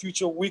what the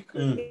future week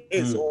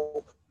is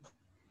or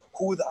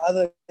who the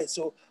other is.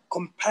 So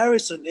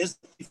comparison is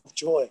the thief of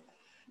joy.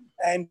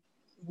 And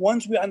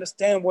once we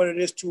understand what it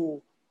is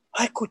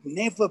I could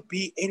never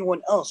be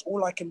anyone else.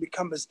 All I can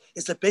become is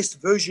the best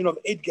version of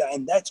Edgar,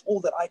 and that's all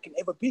that I can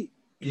ever be.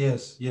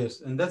 Yes,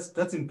 and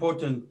that's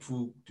important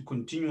to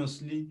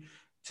continuously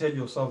tell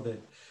yourself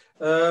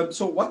that.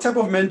 So what type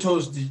of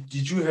mentors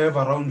did you have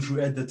around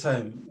you at the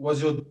time?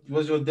 Was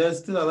your dad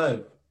still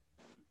alive?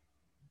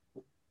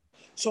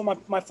 So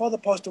my father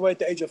passed away at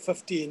the age of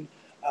 15.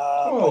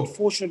 But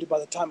fortunately, by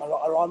the time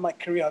around my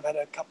career, I've had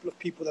a couple of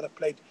people that have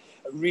played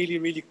a really,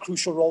 really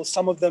crucial role.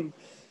 Some of them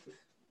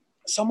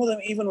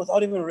even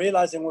without even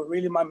realizing were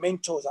really my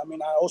mentors. I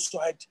mean, I also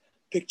had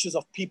pictures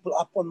of people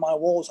up on my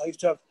walls. I used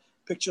to have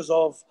pictures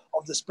of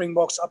the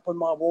Springboks up on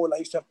my wall. I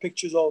used to have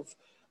pictures of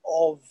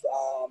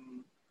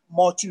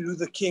Martin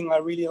Luther King. I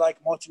really like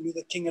Martin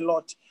Luther King a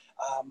lot.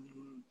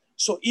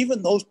 So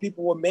even those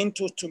people were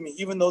mentors to me,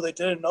 even though they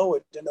didn't know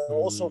it. And they were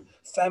also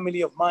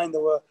family of mine.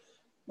 There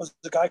was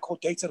the guy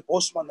called Dieter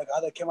Bosman, the guy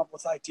that came up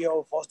with the idea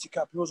of Varsity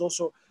Cup. He was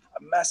also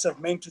a massive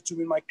mentor to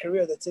me in my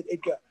career that said,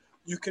 Edgar,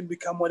 you can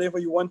become whatever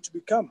you want to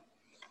become.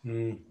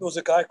 There was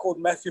a guy called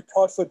Matthew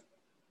Prodford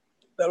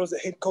that was the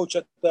head coach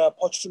at the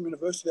Potchefstroom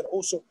University that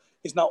also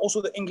is now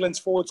also the England's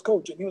forwards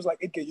coach. And he was like,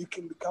 Edgar, you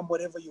can become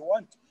whatever you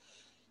want.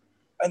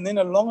 And then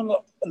a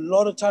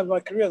lot of times in my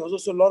career, there's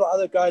also a lot of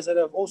other guys that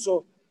have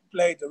also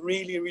played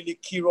really, really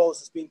key roles.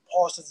 There's been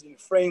pastors, there's been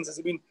friends,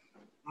 there's been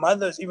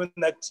mothers, even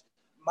that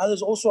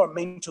mothers also are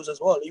mentors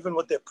as well, even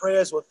with their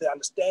prayers, with their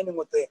understanding,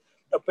 with their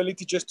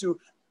ability just to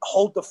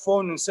hold the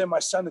phone and say, my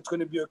son, it's going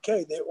to be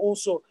okay. They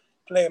also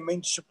play a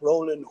mentorship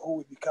role in who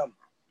we become.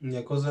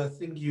 Yeah, because I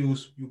think you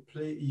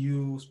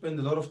spend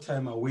a lot of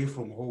time away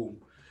from home.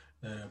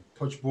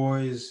 Poch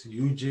Boys,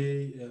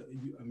 UJ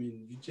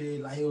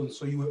Lions.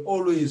 So you were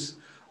always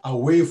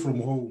away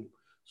from home.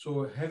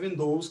 So having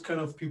those kind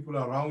of people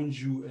around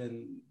you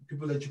and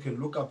people that you can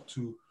look up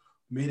to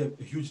made a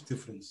huge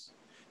difference.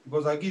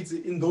 Because I guess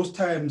in those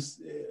times,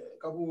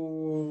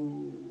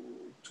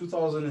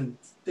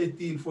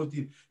 2013,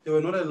 14, there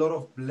were not a lot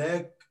of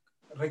black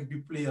rugby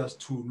players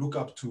to look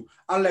up to.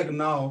 Unlike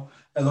now,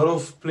 a lot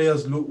of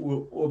players look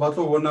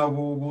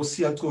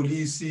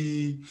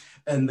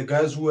and the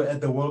guys who were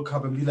at the World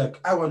Cup and be like,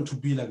 I want to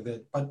be like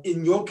that. But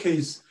in your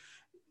case,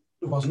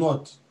 it was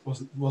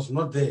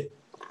not there.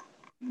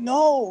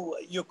 No,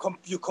 you're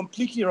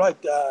completely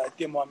right,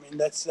 Timo. I mean,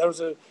 that was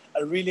a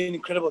really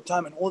incredible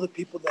time, and all the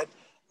people that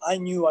I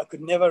knew I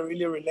could never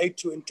really relate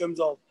to in terms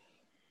of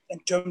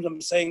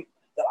saying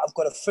that I've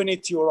got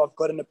affinity or I've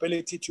got an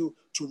ability to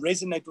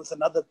resonate with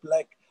another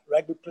black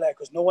rugby player,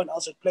 because no one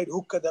else had played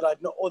hooker that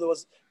I'd know. Or there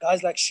was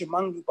guys like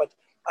Shimangu, but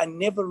I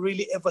never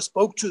really ever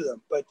spoke to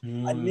them. But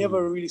I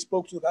never really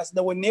spoke to the guys.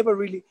 They were never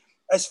really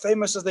as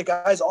famous as the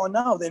guys are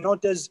now. They're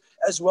not as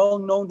well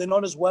known. They're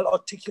not as well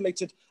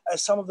articulated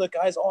as some of the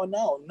guys are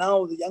now.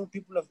 Now the young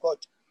people have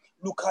got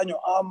Lucanio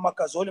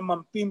Makazole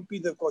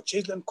Mampimpi, they've got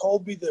Cheslin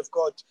Colby, they've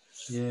got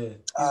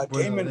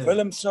Damon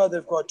Willemser,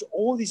 they've got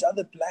all these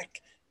other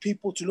black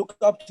people to look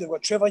up to. They've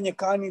got Trevor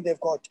Nyakani, they've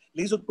got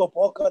Lizo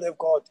Popoka, they've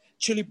got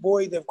Chili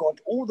Boy, they've got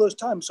all those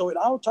times. So in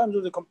our times, it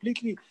was a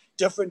completely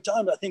different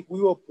time. I think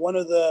we were one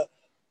of the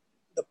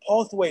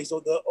pathways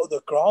or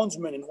the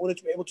groundsmen in order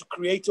to be able to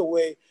create a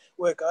way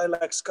where a guy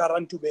like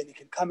Skarantubeni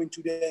can come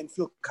into there and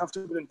feel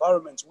comfortable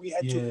environments. We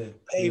had to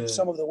pave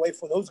some of the way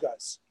for those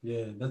guys.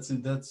 Yeah,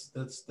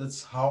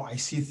 that's how I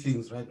see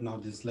things right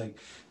now.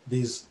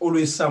 There's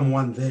always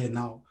someone there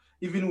now.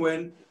 Even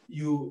when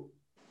you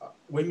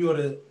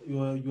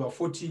are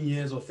 14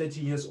 years or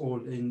 13 years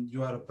old and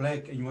you are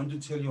black and you want to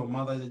tell your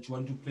mother that you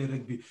want to play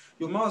rugby,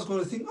 your mother's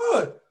going to think,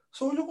 oh,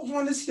 so look,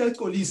 let's see,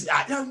 go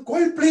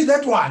and play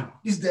that one.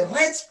 It's the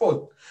right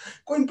sport.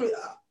 Go and play.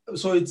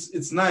 So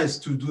it's nice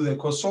to do that,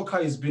 because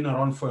soccer has been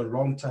around for a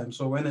long time.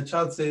 So when a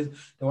child says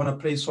they want to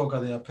play soccer,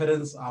 their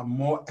parents are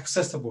more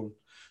accessible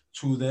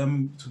to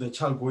them, to the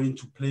child going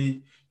to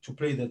play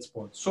that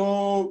sport.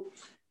 So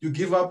you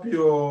give up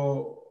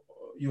your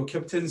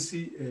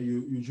captaincy,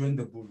 you join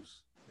the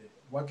Bulls.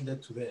 What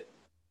led to that?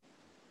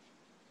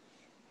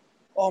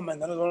 Oh man,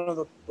 that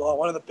was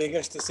one of the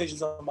biggest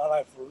decisions of my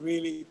life.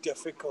 Really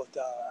difficult.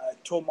 I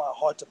tore my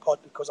heart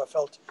apart because I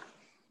felt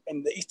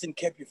in the Eastern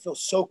Cape you feel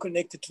so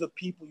connected to the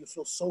people. You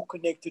feel so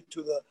connected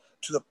to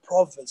the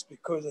province,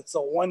 because it's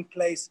the one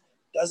place.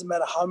 Doesn't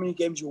matter how many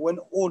games you win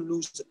or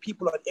lose, the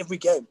people are at every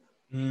game.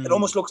 It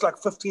almost looks like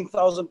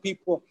 15,000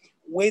 people.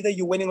 Whether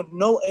you're winning or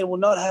no, it will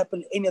not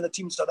happen any other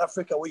team in South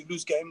Africa where you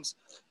lose games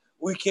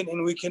week in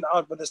and weekend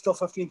out. But there's still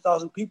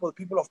 15,000 people. The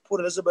people of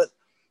Port Elizabeth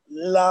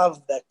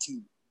love that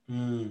team.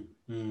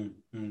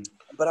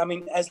 But I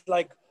mean, as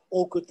like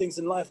all good things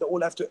in life, they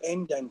all have to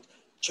end, and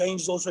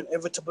change is also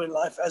inevitable in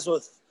life, as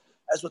with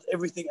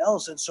everything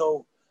else. And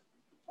so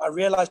I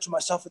realized to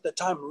myself at the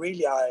time,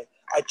 really, I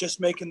just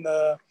making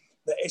the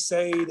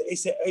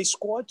SAA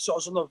squad. So I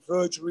was on the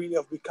verge really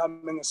of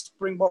becoming a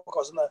Springbok. I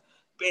was in the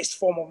best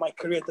form of my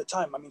career at the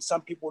time. I mean,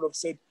 some people would have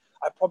said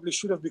I probably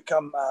should have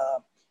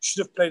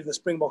played the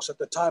Springboks at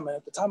the time. And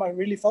at the time I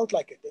really felt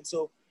like it. And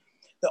so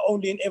the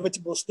only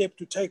inevitable step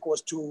to take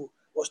was to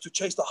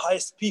chase the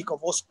highest peak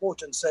of all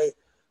sport and say,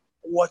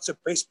 what's the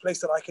best place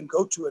that I can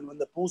go to? And when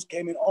the Bulls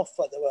came in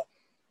offer, there were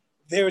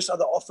various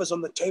other offers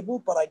on the table,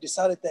 but I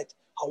decided that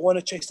I want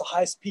to chase the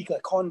highest peak. I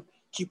can't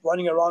keep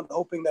running around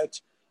hoping that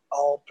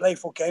I'll play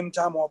for game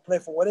time or I'll play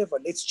for whatever.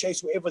 Let's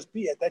chase whoever's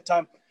be. At that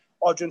time,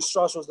 Adrian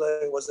Strauss was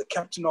the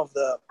captain of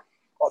the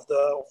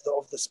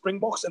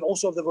Springboks and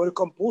also of the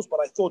Vodacom Bulls. But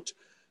I thought,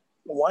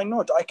 why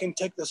not? I can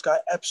take this guy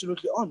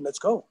absolutely on. Let's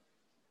go.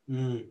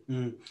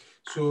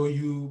 So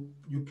you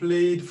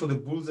played for the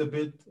Bulls a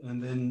bit,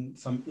 and then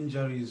some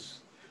injuries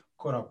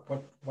caught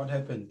up. What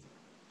happened?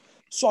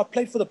 So I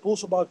played for the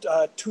Bulls for about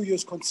 2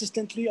 years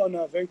consistently on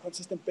a very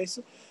consistent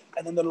basis.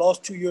 And then the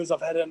last 2 years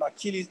I've had an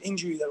Achilles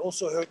injury that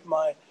also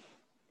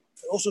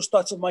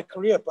starts my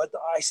career. But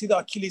I see the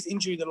Achilles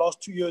injury the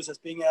last 2 years as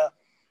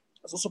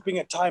also being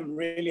a time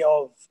really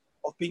of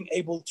being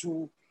able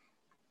to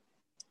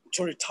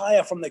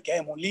retire from the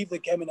game or leave the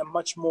game in a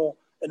much more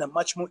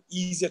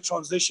easier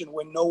transition,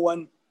 when no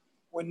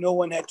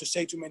one had to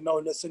say to me, no,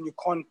 listen, you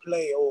can't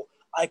play, or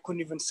I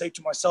couldn't even say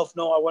to myself,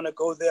 no, I want to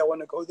go there.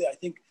 I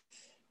think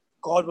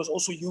God was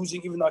also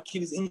using even the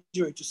Achilles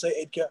injury to say,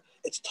 Edgar,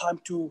 it's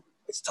time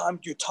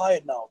you're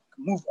tired now.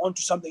 Move on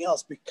to something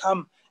else.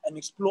 Become and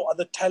explore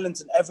other talents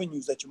and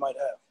avenues that you might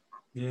have.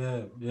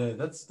 Yeah,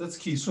 that's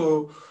key.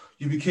 So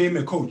you became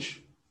a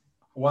coach.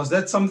 Was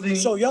that something?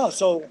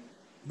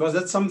 Was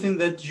that something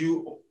that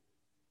you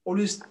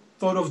always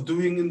thought of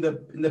doing in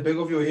the back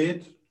of your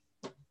head?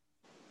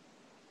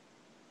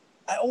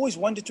 I always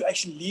wanted to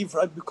actually leave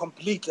rugby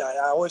completely.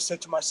 I always said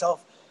to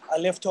myself, I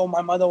left home.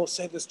 My mother will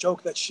say this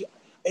joke that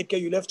Edgar,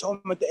 you left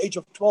home at the age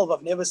of 12.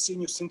 I've never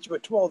seen you since you were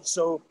 12.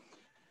 So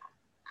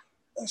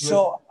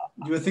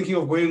you were thinking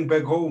of going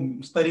back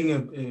home, studying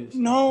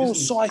no.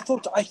 business. So I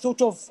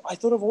thought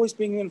of always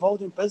being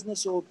involved in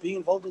business or being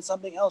involved in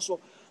something else. Or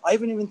I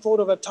even thought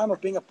of a time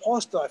of being a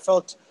pastor. I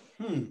felt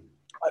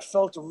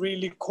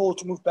really called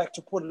to move back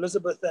to Port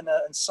Elizabeth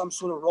and some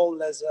sort of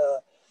role as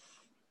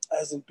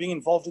in being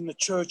involved in the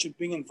church and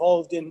being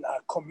involved in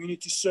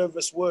community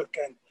service work.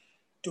 And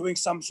doing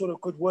some sort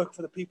of good work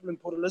for the people in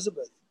Port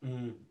Elizabeth.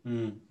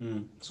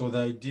 So the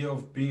idea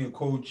of being a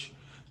coach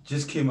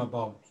just came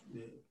about.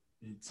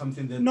 It's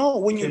something that no,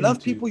 when you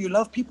love people, you. you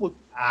love people.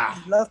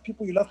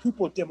 You love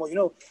people, Demo. You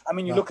know, I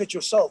mean, you look at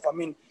yourself. I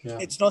mean,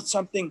 it's not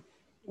something.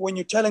 When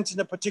you're talented in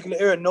a particular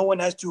area, no one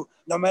has to.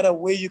 No matter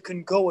where you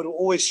can go, it'll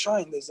always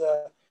shine. There's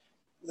a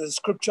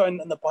scripture in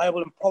the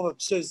Bible in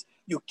Proverbs says,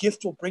 "Your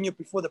gift will bring you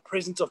before the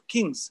presence of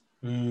kings."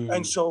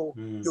 And so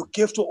your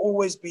gift will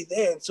always be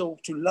there. And so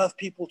to love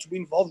people, to be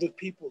involved with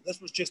people, this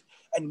was just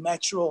a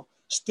natural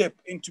step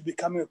into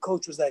becoming a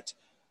coach. Was that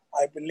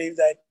I believe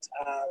that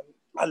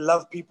I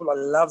love people. I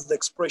love the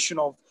expression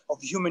of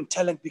human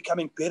talent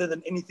becoming better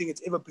than anything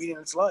it's ever been in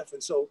its life.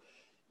 And so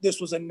this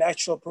was a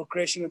natural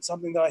progression and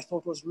something that I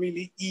thought was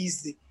really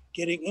easy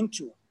getting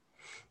into.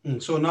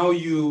 So now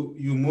you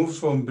moved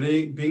from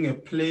being a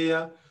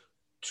player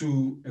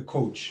to a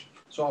coach.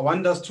 So I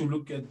want us to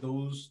look at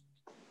those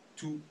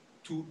two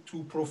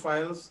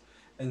profiles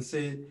and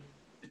say,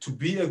 to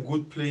be a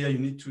good player, you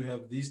need to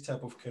have these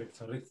type of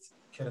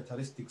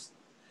characteristics,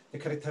 the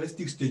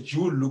characteristics that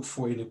you look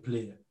for in a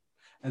player.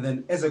 And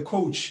then as a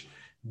coach,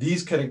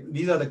 these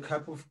are the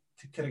type of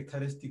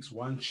characteristics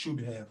one should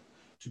have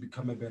to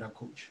become a better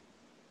coach.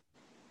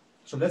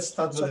 So let's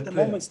start with at the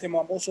moment, Tim,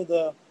 I'm also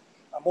the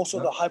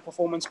high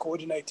performance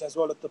coordinator as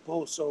well at the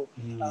Bulls. So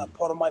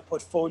part of my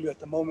portfolio at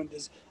the moment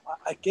is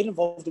I get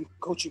involved in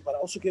coaching, but I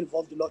also get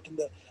involved a lot in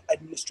the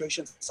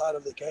administration side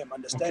of the game,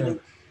 understanding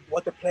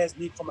what the players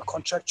need from a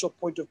contractual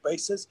point of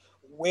basis,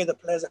 where the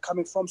players are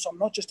coming from. So I'm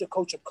not just a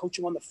coach, I'm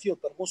coaching on the field,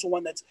 but I'm also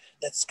one that's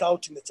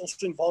scouting, that's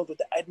also involved with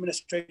the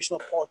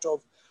administrational part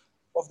of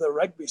the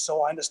rugby.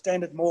 So I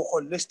understand it more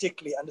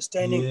holistically,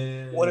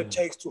 understanding what it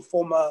takes to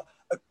form a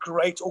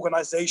great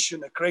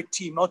organization, a great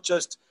team, not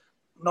just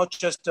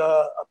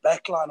a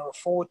backline or a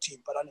forward team,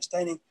 but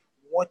understanding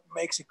what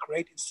makes a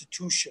great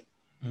institution.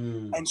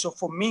 And so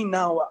for me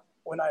now,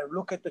 when I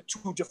look at the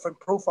two different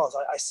profiles,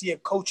 I see a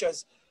coach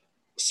as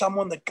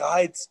someone that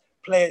guides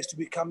players to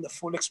become the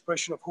full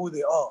expression of who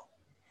they are.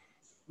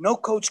 No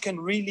coach can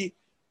really,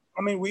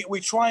 I mean,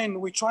 we try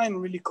and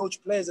really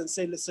coach players and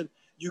say, listen,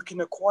 you can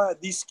acquire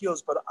these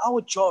skills, but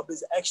our job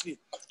is actually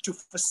to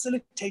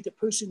facilitate a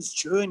person's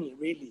journey,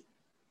 really.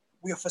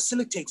 We are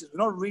facilitators.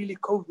 We're not really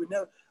coach. We're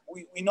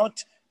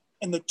not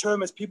in the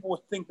term as people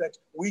would think that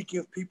we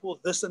give people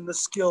this and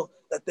this skill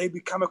that they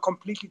become a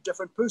completely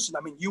different person.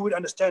 I mean, you would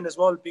understand as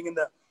well, being in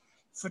the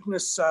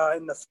fitness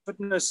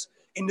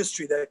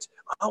industry, that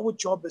our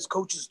job as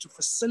coaches is to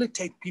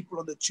facilitate people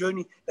on the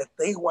journey that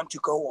they want to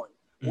go on.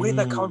 We're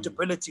the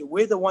accountability.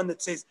 We're the one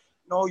that says,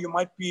 no, you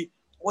might be,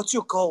 what's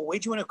your goal? Where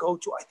do you want to go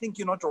to? I think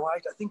you're not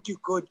right. I think you're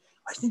good.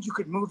 I think you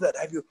could move that.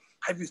 Have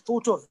you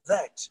thought of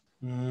that?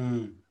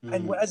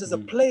 And whereas as a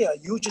player,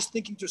 you're just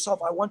thinking to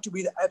yourself, I want to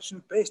be the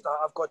absolute best.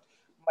 I've got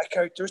my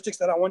characteristics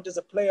that I want as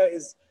a player.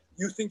 Is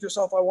you think to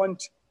yourself, I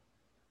want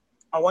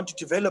to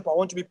develop. I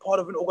want to be part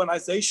of an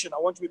organization. I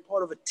want to be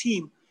part of a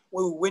team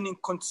where we're winning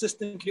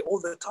consistently all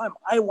the time.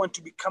 I want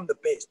to become the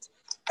best.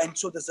 And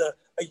so there's a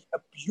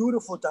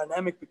beautiful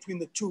dynamic between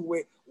the two,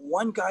 where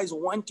one guy is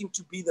wanting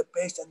to be the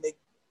best and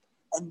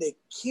they're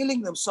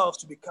killing themselves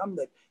to become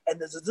that. And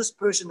there's this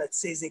person that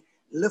says,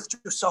 lift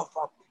yourself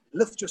up.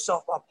 Lift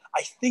yourself up.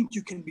 I think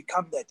you can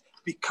become that.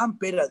 Become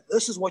better.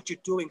 This is what you're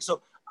doing.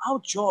 So our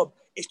job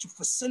is to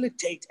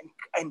facilitate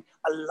and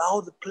allow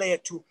the player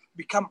to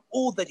become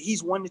all that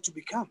he's wanted to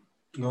become.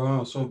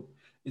 Oh, so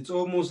it's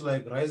almost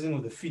like rising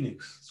of the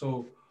phoenix.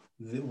 So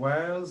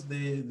whilst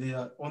they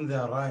are on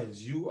their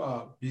rise, you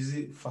are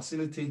busy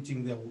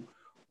facilitating them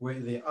where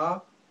they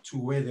are to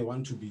where they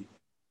want to be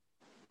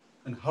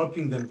and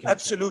helping them get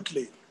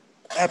Absolutely.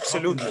 there.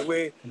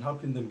 Absolutely.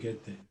 Helping them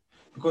get there.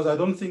 Because I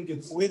don't think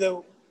it's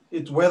whether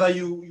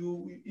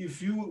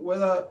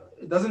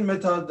it doesn't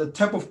matter the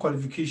type of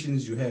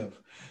qualifications you have.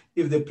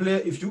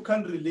 If you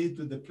can't relate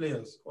with the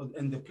players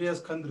and the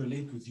players can't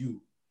relate with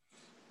you,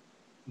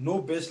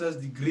 no bachelor's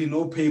degree,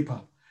 no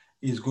paper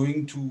is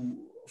going to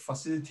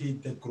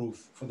facilitate that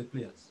growth for the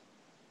players.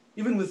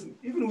 Even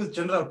with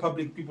general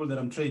public people that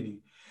I'm training,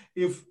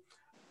 if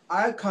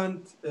I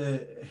can't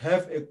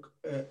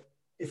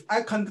if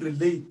I can't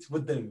relate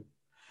with them,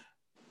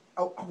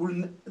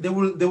 they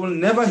will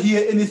never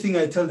hear anything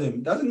I tell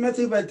them. Doesn't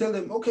matter if I tell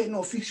them, okay,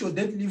 no, fix your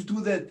deadlift,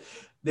 do that.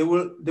 They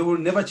will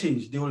never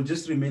change. They will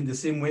just remain the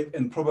same way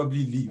and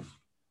probably leave.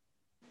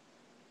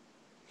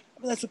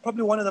 I mean, that's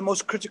probably one of the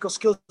most critical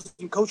skills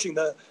in coaching,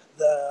 the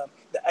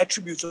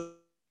attributes or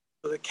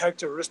the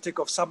characteristic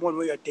of someone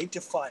where you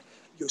identify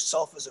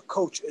yourself as a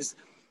coach is,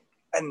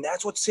 and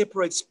that's what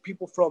separates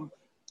people from,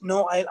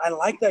 no, I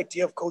like the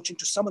idea of coaching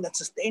to someone that's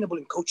sustainable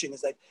in coaching,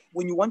 is that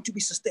when you want to be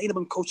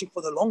sustainable in coaching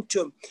for the long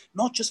term,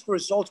 not just for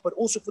results, but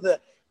also for the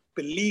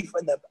belief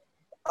and the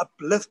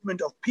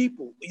upliftment of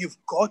people, you've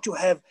got to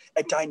have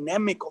a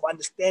dynamic of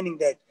understanding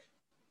that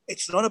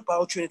it's not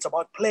about you and it's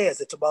about players,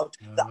 it's about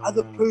the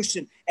other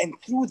person. And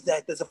through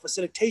that, there's a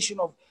facilitation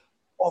of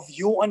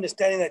your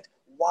understanding that,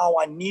 wow,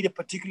 I need a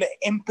particular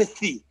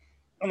empathy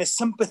and a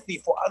sympathy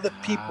for other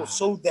people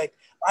so that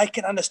I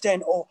can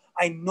understand, oh,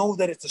 I know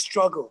that it's a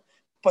struggle.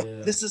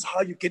 But this is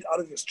how you get out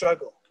of your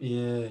struggle.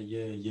 Yeah.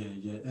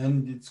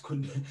 And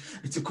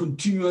it's a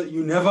continual,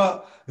 you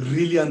never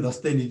really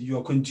understand it. You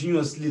are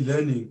continuously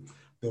learning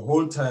the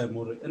whole time.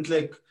 And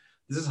like,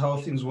 this is how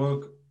things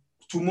work.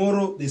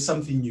 Tomorrow, there's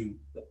something new.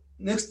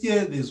 Next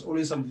year, there's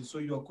always something. So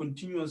you are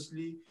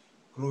continuously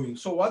growing.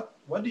 So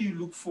what do you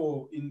look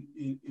for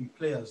in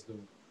players, though?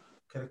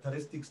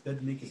 Characteristics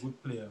that make a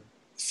good player?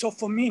 So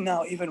for me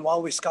now, even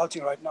while we're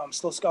scouting right now, I'm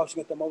still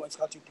scouting at the moment,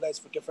 scouting players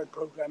for different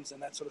programs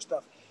and that sort of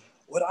stuff.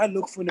 What I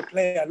look for in a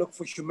player, I look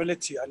for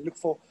humility. I look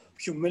for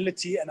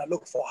humility and I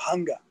look for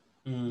hunger.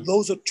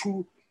 Those are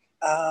two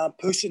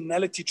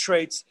personality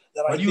traits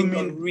that I think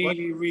are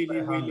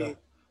really.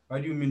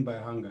 What do you mean by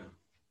hunger?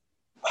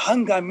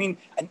 Hunger, I mean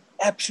an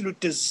absolute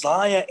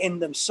desire in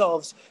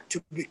themselves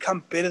to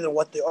become better than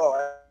what they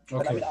are. Okay.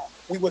 And I mean,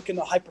 we work in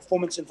a high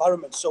performance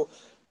environment, so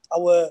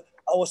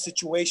our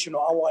situation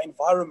or our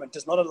environment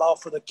does not allow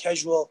for the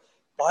casual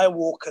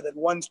bywalker that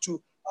wants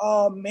to,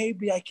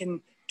 maybe I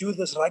can do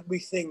this rugby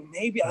thing.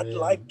 Maybe I'd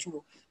like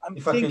to. I'm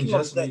thinking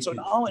of that. So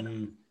now,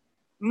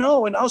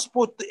 no, in our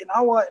sport, in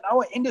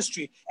our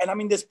industry, and I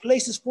mean, there's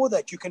places for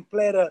that. You can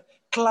play at a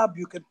club,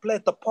 you can play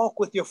at the park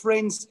with your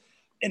friends.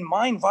 In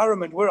my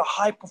environment, we're a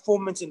high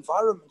performance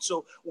environment.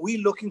 So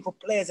we're looking for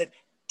players that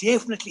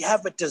definitely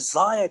have a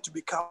desire to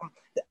become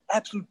the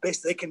absolute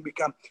best they can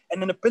become.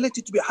 And an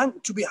ability to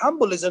be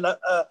humble is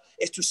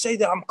to say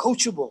that I'm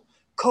coachable.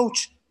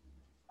 Coach,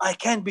 I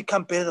can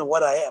become better than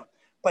what I am.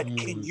 But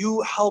can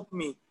you help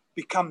me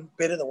become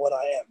better than what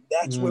I am?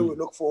 That's where we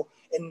look for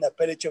in the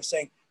ability of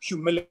saying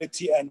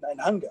humility and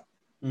hunger.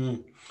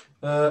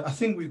 I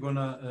think we're going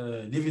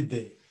to leave it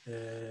there.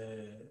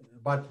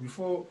 But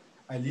before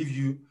I leave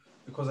you,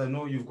 because I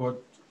know you've got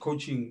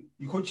coaching,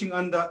 you're coaching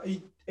under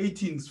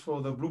 18s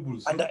for the Blue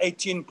Bulls. Under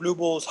 18 Blue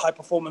Bulls high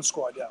performance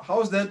squad, yeah.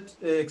 How's that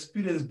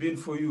experience been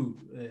for you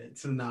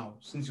till now,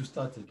 since you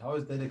started? How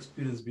has that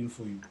experience been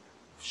for you?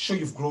 Sure,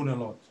 you've grown a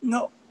lot.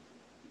 No,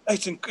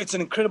 it's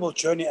an incredible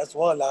journey as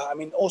well. I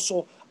mean,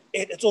 also,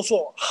 it's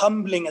also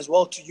humbling as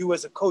well to you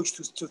as a coach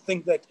to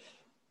think that,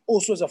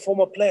 also as a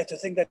former player, to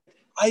think that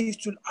I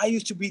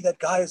used to be that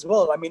guy as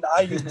well. I mean,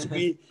 I used to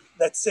be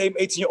that same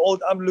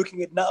 18-year-old I'm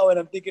looking at now, and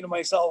I'm thinking to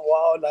myself,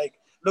 wow, like,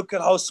 look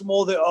at how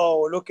small they are,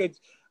 or look at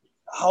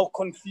how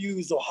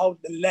confused or how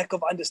the lack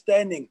of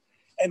understanding.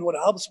 And what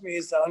helps me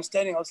is that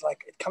understanding. I was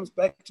like, it comes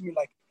back to me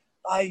like,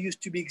 I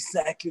used to be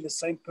exactly the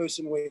same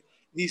person where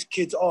these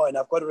kids are, and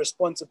I've got a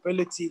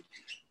responsibility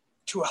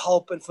to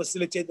help and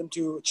facilitate them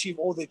to achieve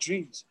all their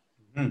dreams.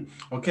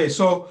 Okay,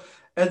 so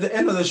at the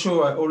end of the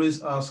show, I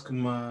always ask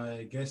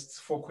my guests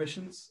 4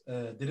 questions.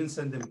 Didn't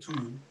send them to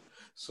you,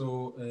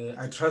 so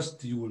I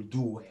trust you will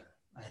do well.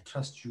 I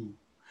trust you.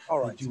 All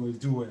right. That you will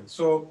do well.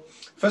 So,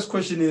 first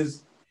question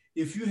is,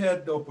 if you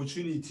had the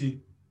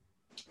opportunity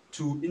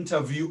to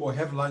interview or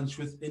have lunch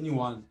with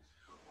anyone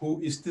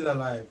who is still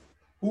alive,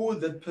 who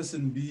would that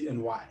person be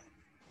and why?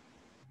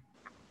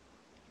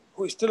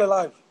 Who is still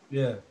alive?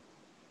 Yeah.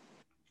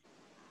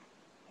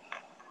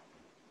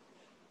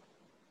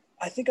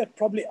 I think I'd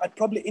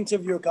probably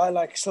interview a guy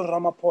like Cyril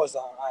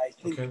Ramaphosa. I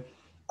think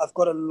I've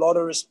got a lot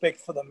of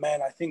respect for the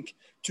man. I think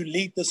to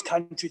lead this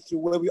country through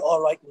where we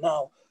are right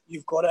now,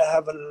 you've got to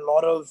have a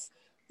lot of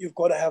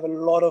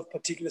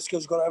particular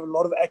skills. You've got to have a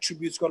lot of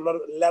attributes. You've got a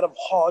lot of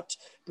heart,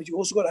 but you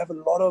also got to have a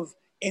lot of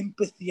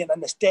empathy and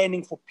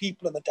understanding for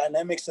people and the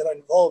dynamics that are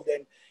involved.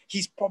 And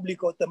he's probably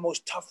got the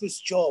most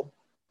toughest job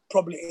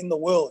probably in the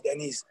world,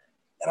 and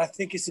I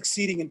think he's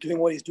succeeding in doing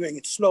what he's doing.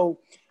 It's slow,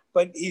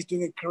 but he's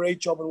doing a great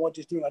job in what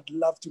he's doing. I'd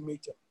love to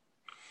meet him.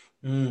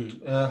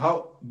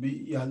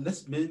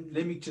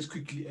 Let me just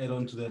quickly add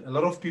on to that. A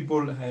lot of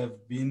people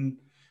have been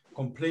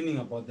complaining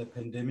about the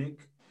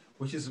pandemic,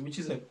 which is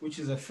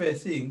a fair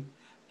thing.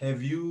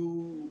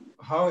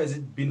 How has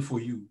it been for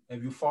you?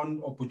 Have you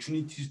found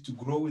opportunities to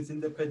grow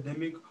within the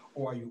pandemic,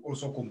 or are you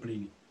also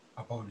complaining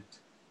about it?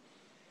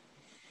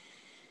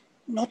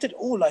 Not at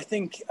all. I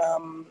think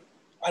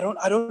I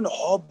don't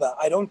harbor.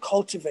 I don't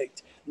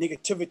cultivate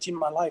negativity in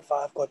my life.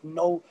 I've got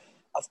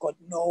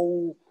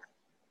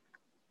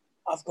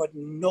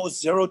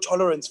zero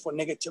tolerance for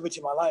negativity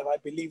in my life. I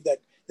believe that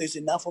there's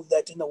enough of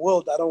that in the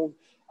world.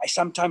 I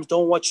sometimes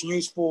don't watch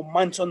news for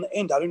months on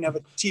end. I don't have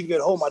a TV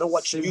at home. I don't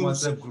watch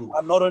news.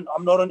 I'm not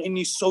on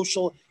any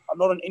social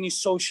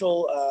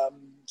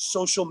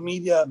social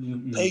media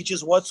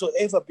pages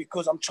whatsoever,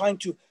 because I'm trying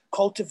to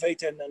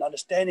cultivate an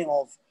understanding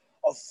of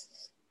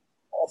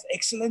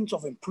excellence,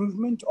 of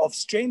improvement, of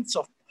strengths,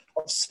 of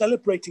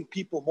celebrating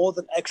people more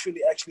than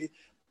actually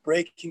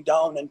breaking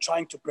down and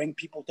trying to bring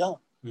people down.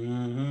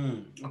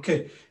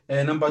 Okay.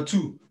 Number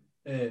 2,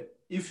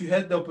 if you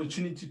had the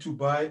opportunity to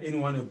buy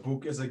anyone a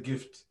book as a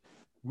gift,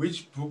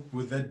 which book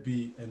would that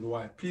be and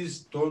why?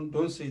 Please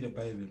don't say the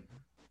Bible.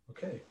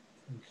 Okay.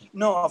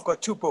 No, I've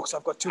got 2 books.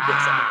 I've got 2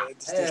 books.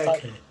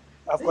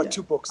 I've got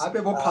 2 books. I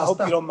hope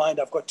you don't mind.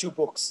 I've got 2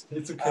 books.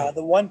 It's okay.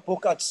 The one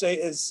book I'd say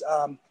is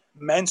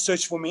Man's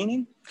Search for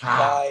Meaning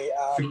by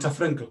Victor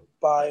Frankl.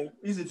 By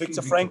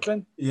Victor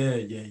Franklin. Yeah.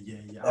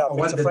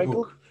 Victor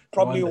Frankl.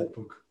 Probably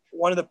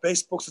one of the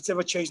best books that's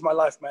ever changed my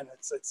life, man.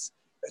 It's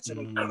an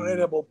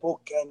incredible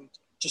book and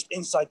just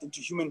insight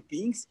into human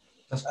beings.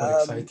 That's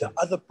quite exciting. The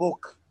other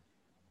book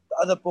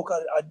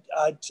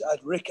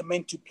I'd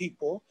recommend to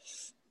people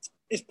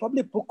is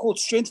probably a book called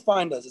Strength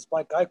Finders. It's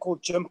by a guy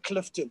called Jim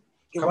Clifton.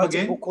 He writes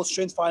a book called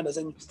Strength Finders,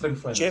 and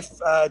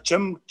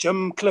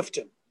Jim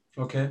Clifton.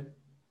 Okay.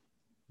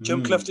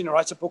 Jim Clifton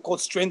writes a book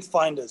called Strength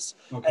Finders.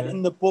 Okay. And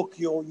in the book,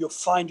 you'll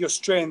find your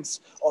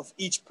strengths of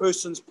each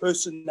person's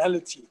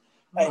personality.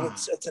 And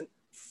it's an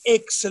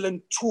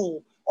excellent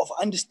tool of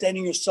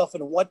understanding yourself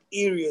and what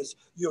areas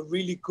you're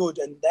really good.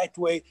 And that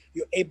way,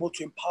 you're able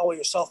to empower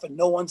yourself. And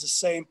no one's the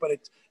same, but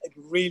it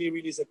really,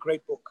 really is a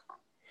great book.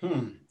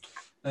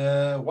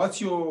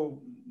 What's your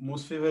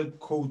most favorite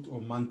quote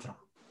or mantra?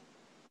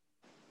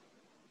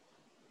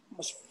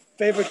 Most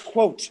favorite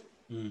quote?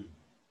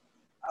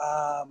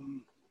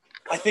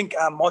 I think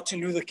Martin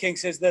Luther King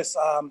says this.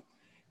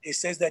 He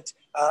says that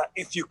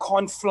if you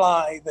can't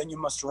fly, then you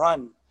must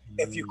run.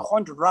 If you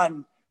can't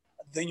run,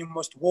 then you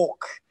must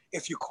walk.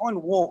 If you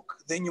can't walk,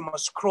 then you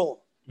must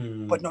crawl.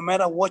 But no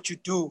matter what you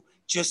do,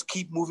 just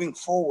keep moving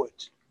forward.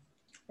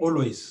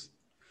 Always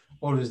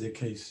the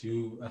case.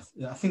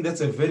 I think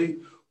that's a very,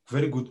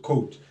 very good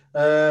quote.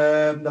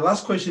 The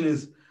last question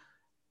is,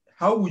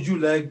 how would you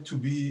like to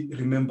be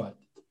remembered,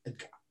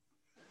 Edgar?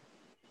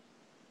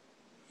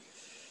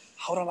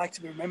 How would I like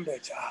to be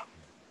remembered?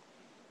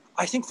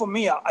 I think for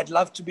me, I'd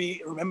love to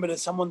be remembered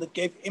as someone that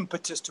gave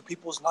impetus to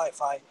people's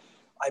life.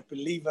 I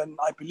believe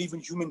in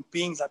human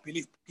beings. I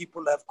believe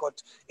people have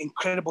got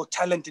incredible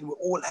talent, and we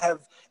all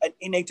have an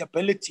innate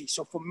ability.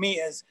 So for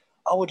me,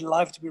 I would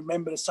love to be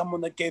remembered as someone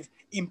that gave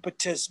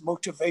impetus,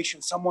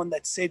 motivation, someone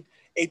that said,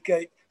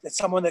 Edgar,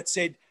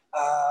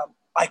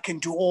 I can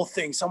do all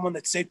things. Someone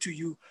that said to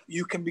you,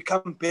 you can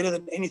become better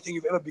than anything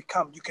you've ever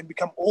become. You can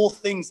become all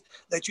things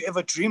that you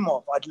ever dream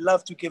of. I'd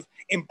love to give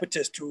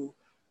impetus to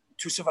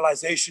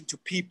civilization, to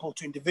people,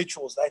 to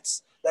individuals.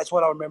 That's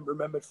what I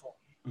remembered for.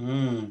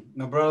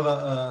 Now,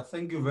 brother,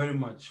 thank you very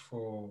much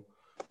for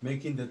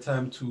making the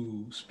time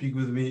to speak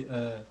with me.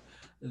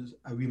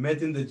 We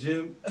met in the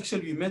gym.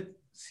 Actually, we met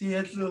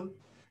Seattle,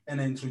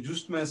 and I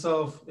introduced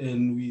myself,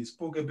 and we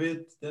spoke a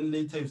bit. Then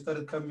later, you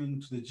started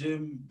coming to the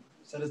gym,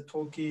 started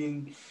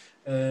talking,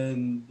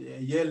 and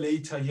a year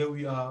later, here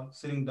we are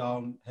sitting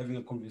down, having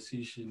a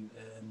conversation.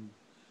 And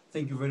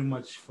thank you very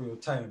much for your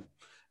time.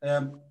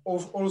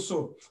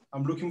 Also,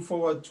 I'm looking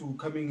forward to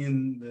coming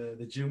in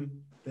the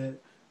gym.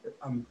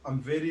 I'm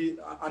very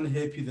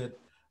unhappy that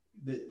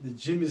the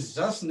gym is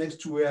just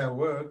next to where I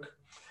work,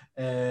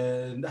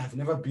 and I've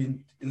never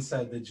been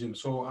inside the gym.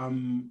 So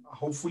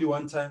hopefully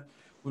one time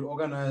we'll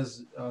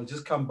organize, I'll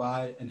just come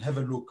by and have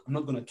a look. I'm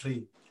not going to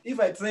train. If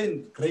I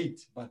train,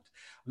 great, but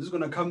I'm just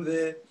going to come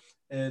there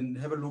and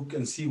have a look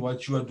and see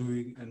what you are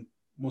doing, and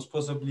most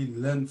possibly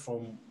learn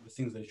from the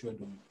things that you are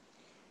doing.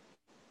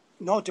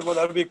 No, Timo,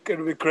 it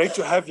would be great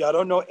to have you. I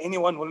don't know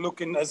anyone who will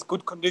look in as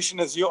good condition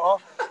as you are.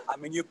 I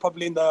mean, you're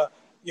probably in the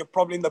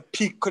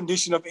peak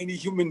condition of any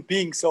human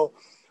being. So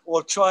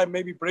we'll try and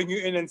maybe bring you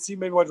in and see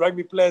maybe what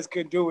rugby players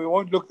can do. We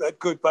won't look that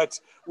good, but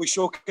we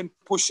sure can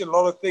push a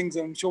lot of things,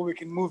 and I'm sure we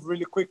can move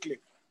really quickly.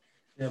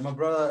 Yeah, my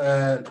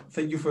brother,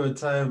 thank you for your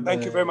time.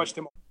 Thank you very much,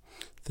 Timo.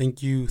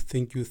 Thank you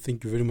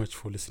very much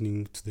for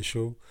listening to the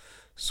show.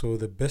 So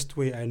the best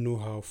way I know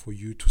how for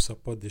you to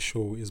support the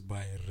show is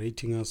by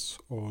rating us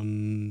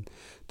on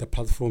the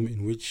platform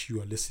in which you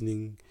are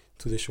listening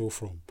to the show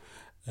from.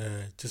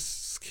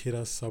 Just hit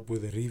us up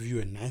with a review,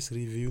 a nice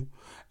review,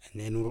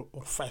 and then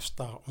or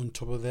 5-star on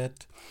top of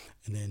that,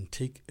 and then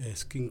take a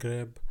screen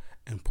grab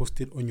and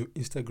post it on your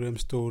Instagram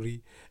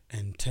story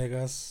and tag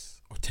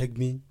us or tag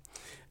me,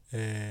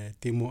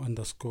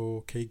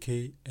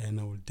 Temo_KK, and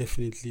I will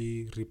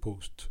definitely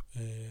repost.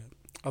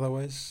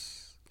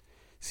 Otherwise,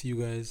 see you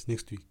guys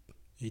next week.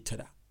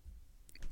 Tada.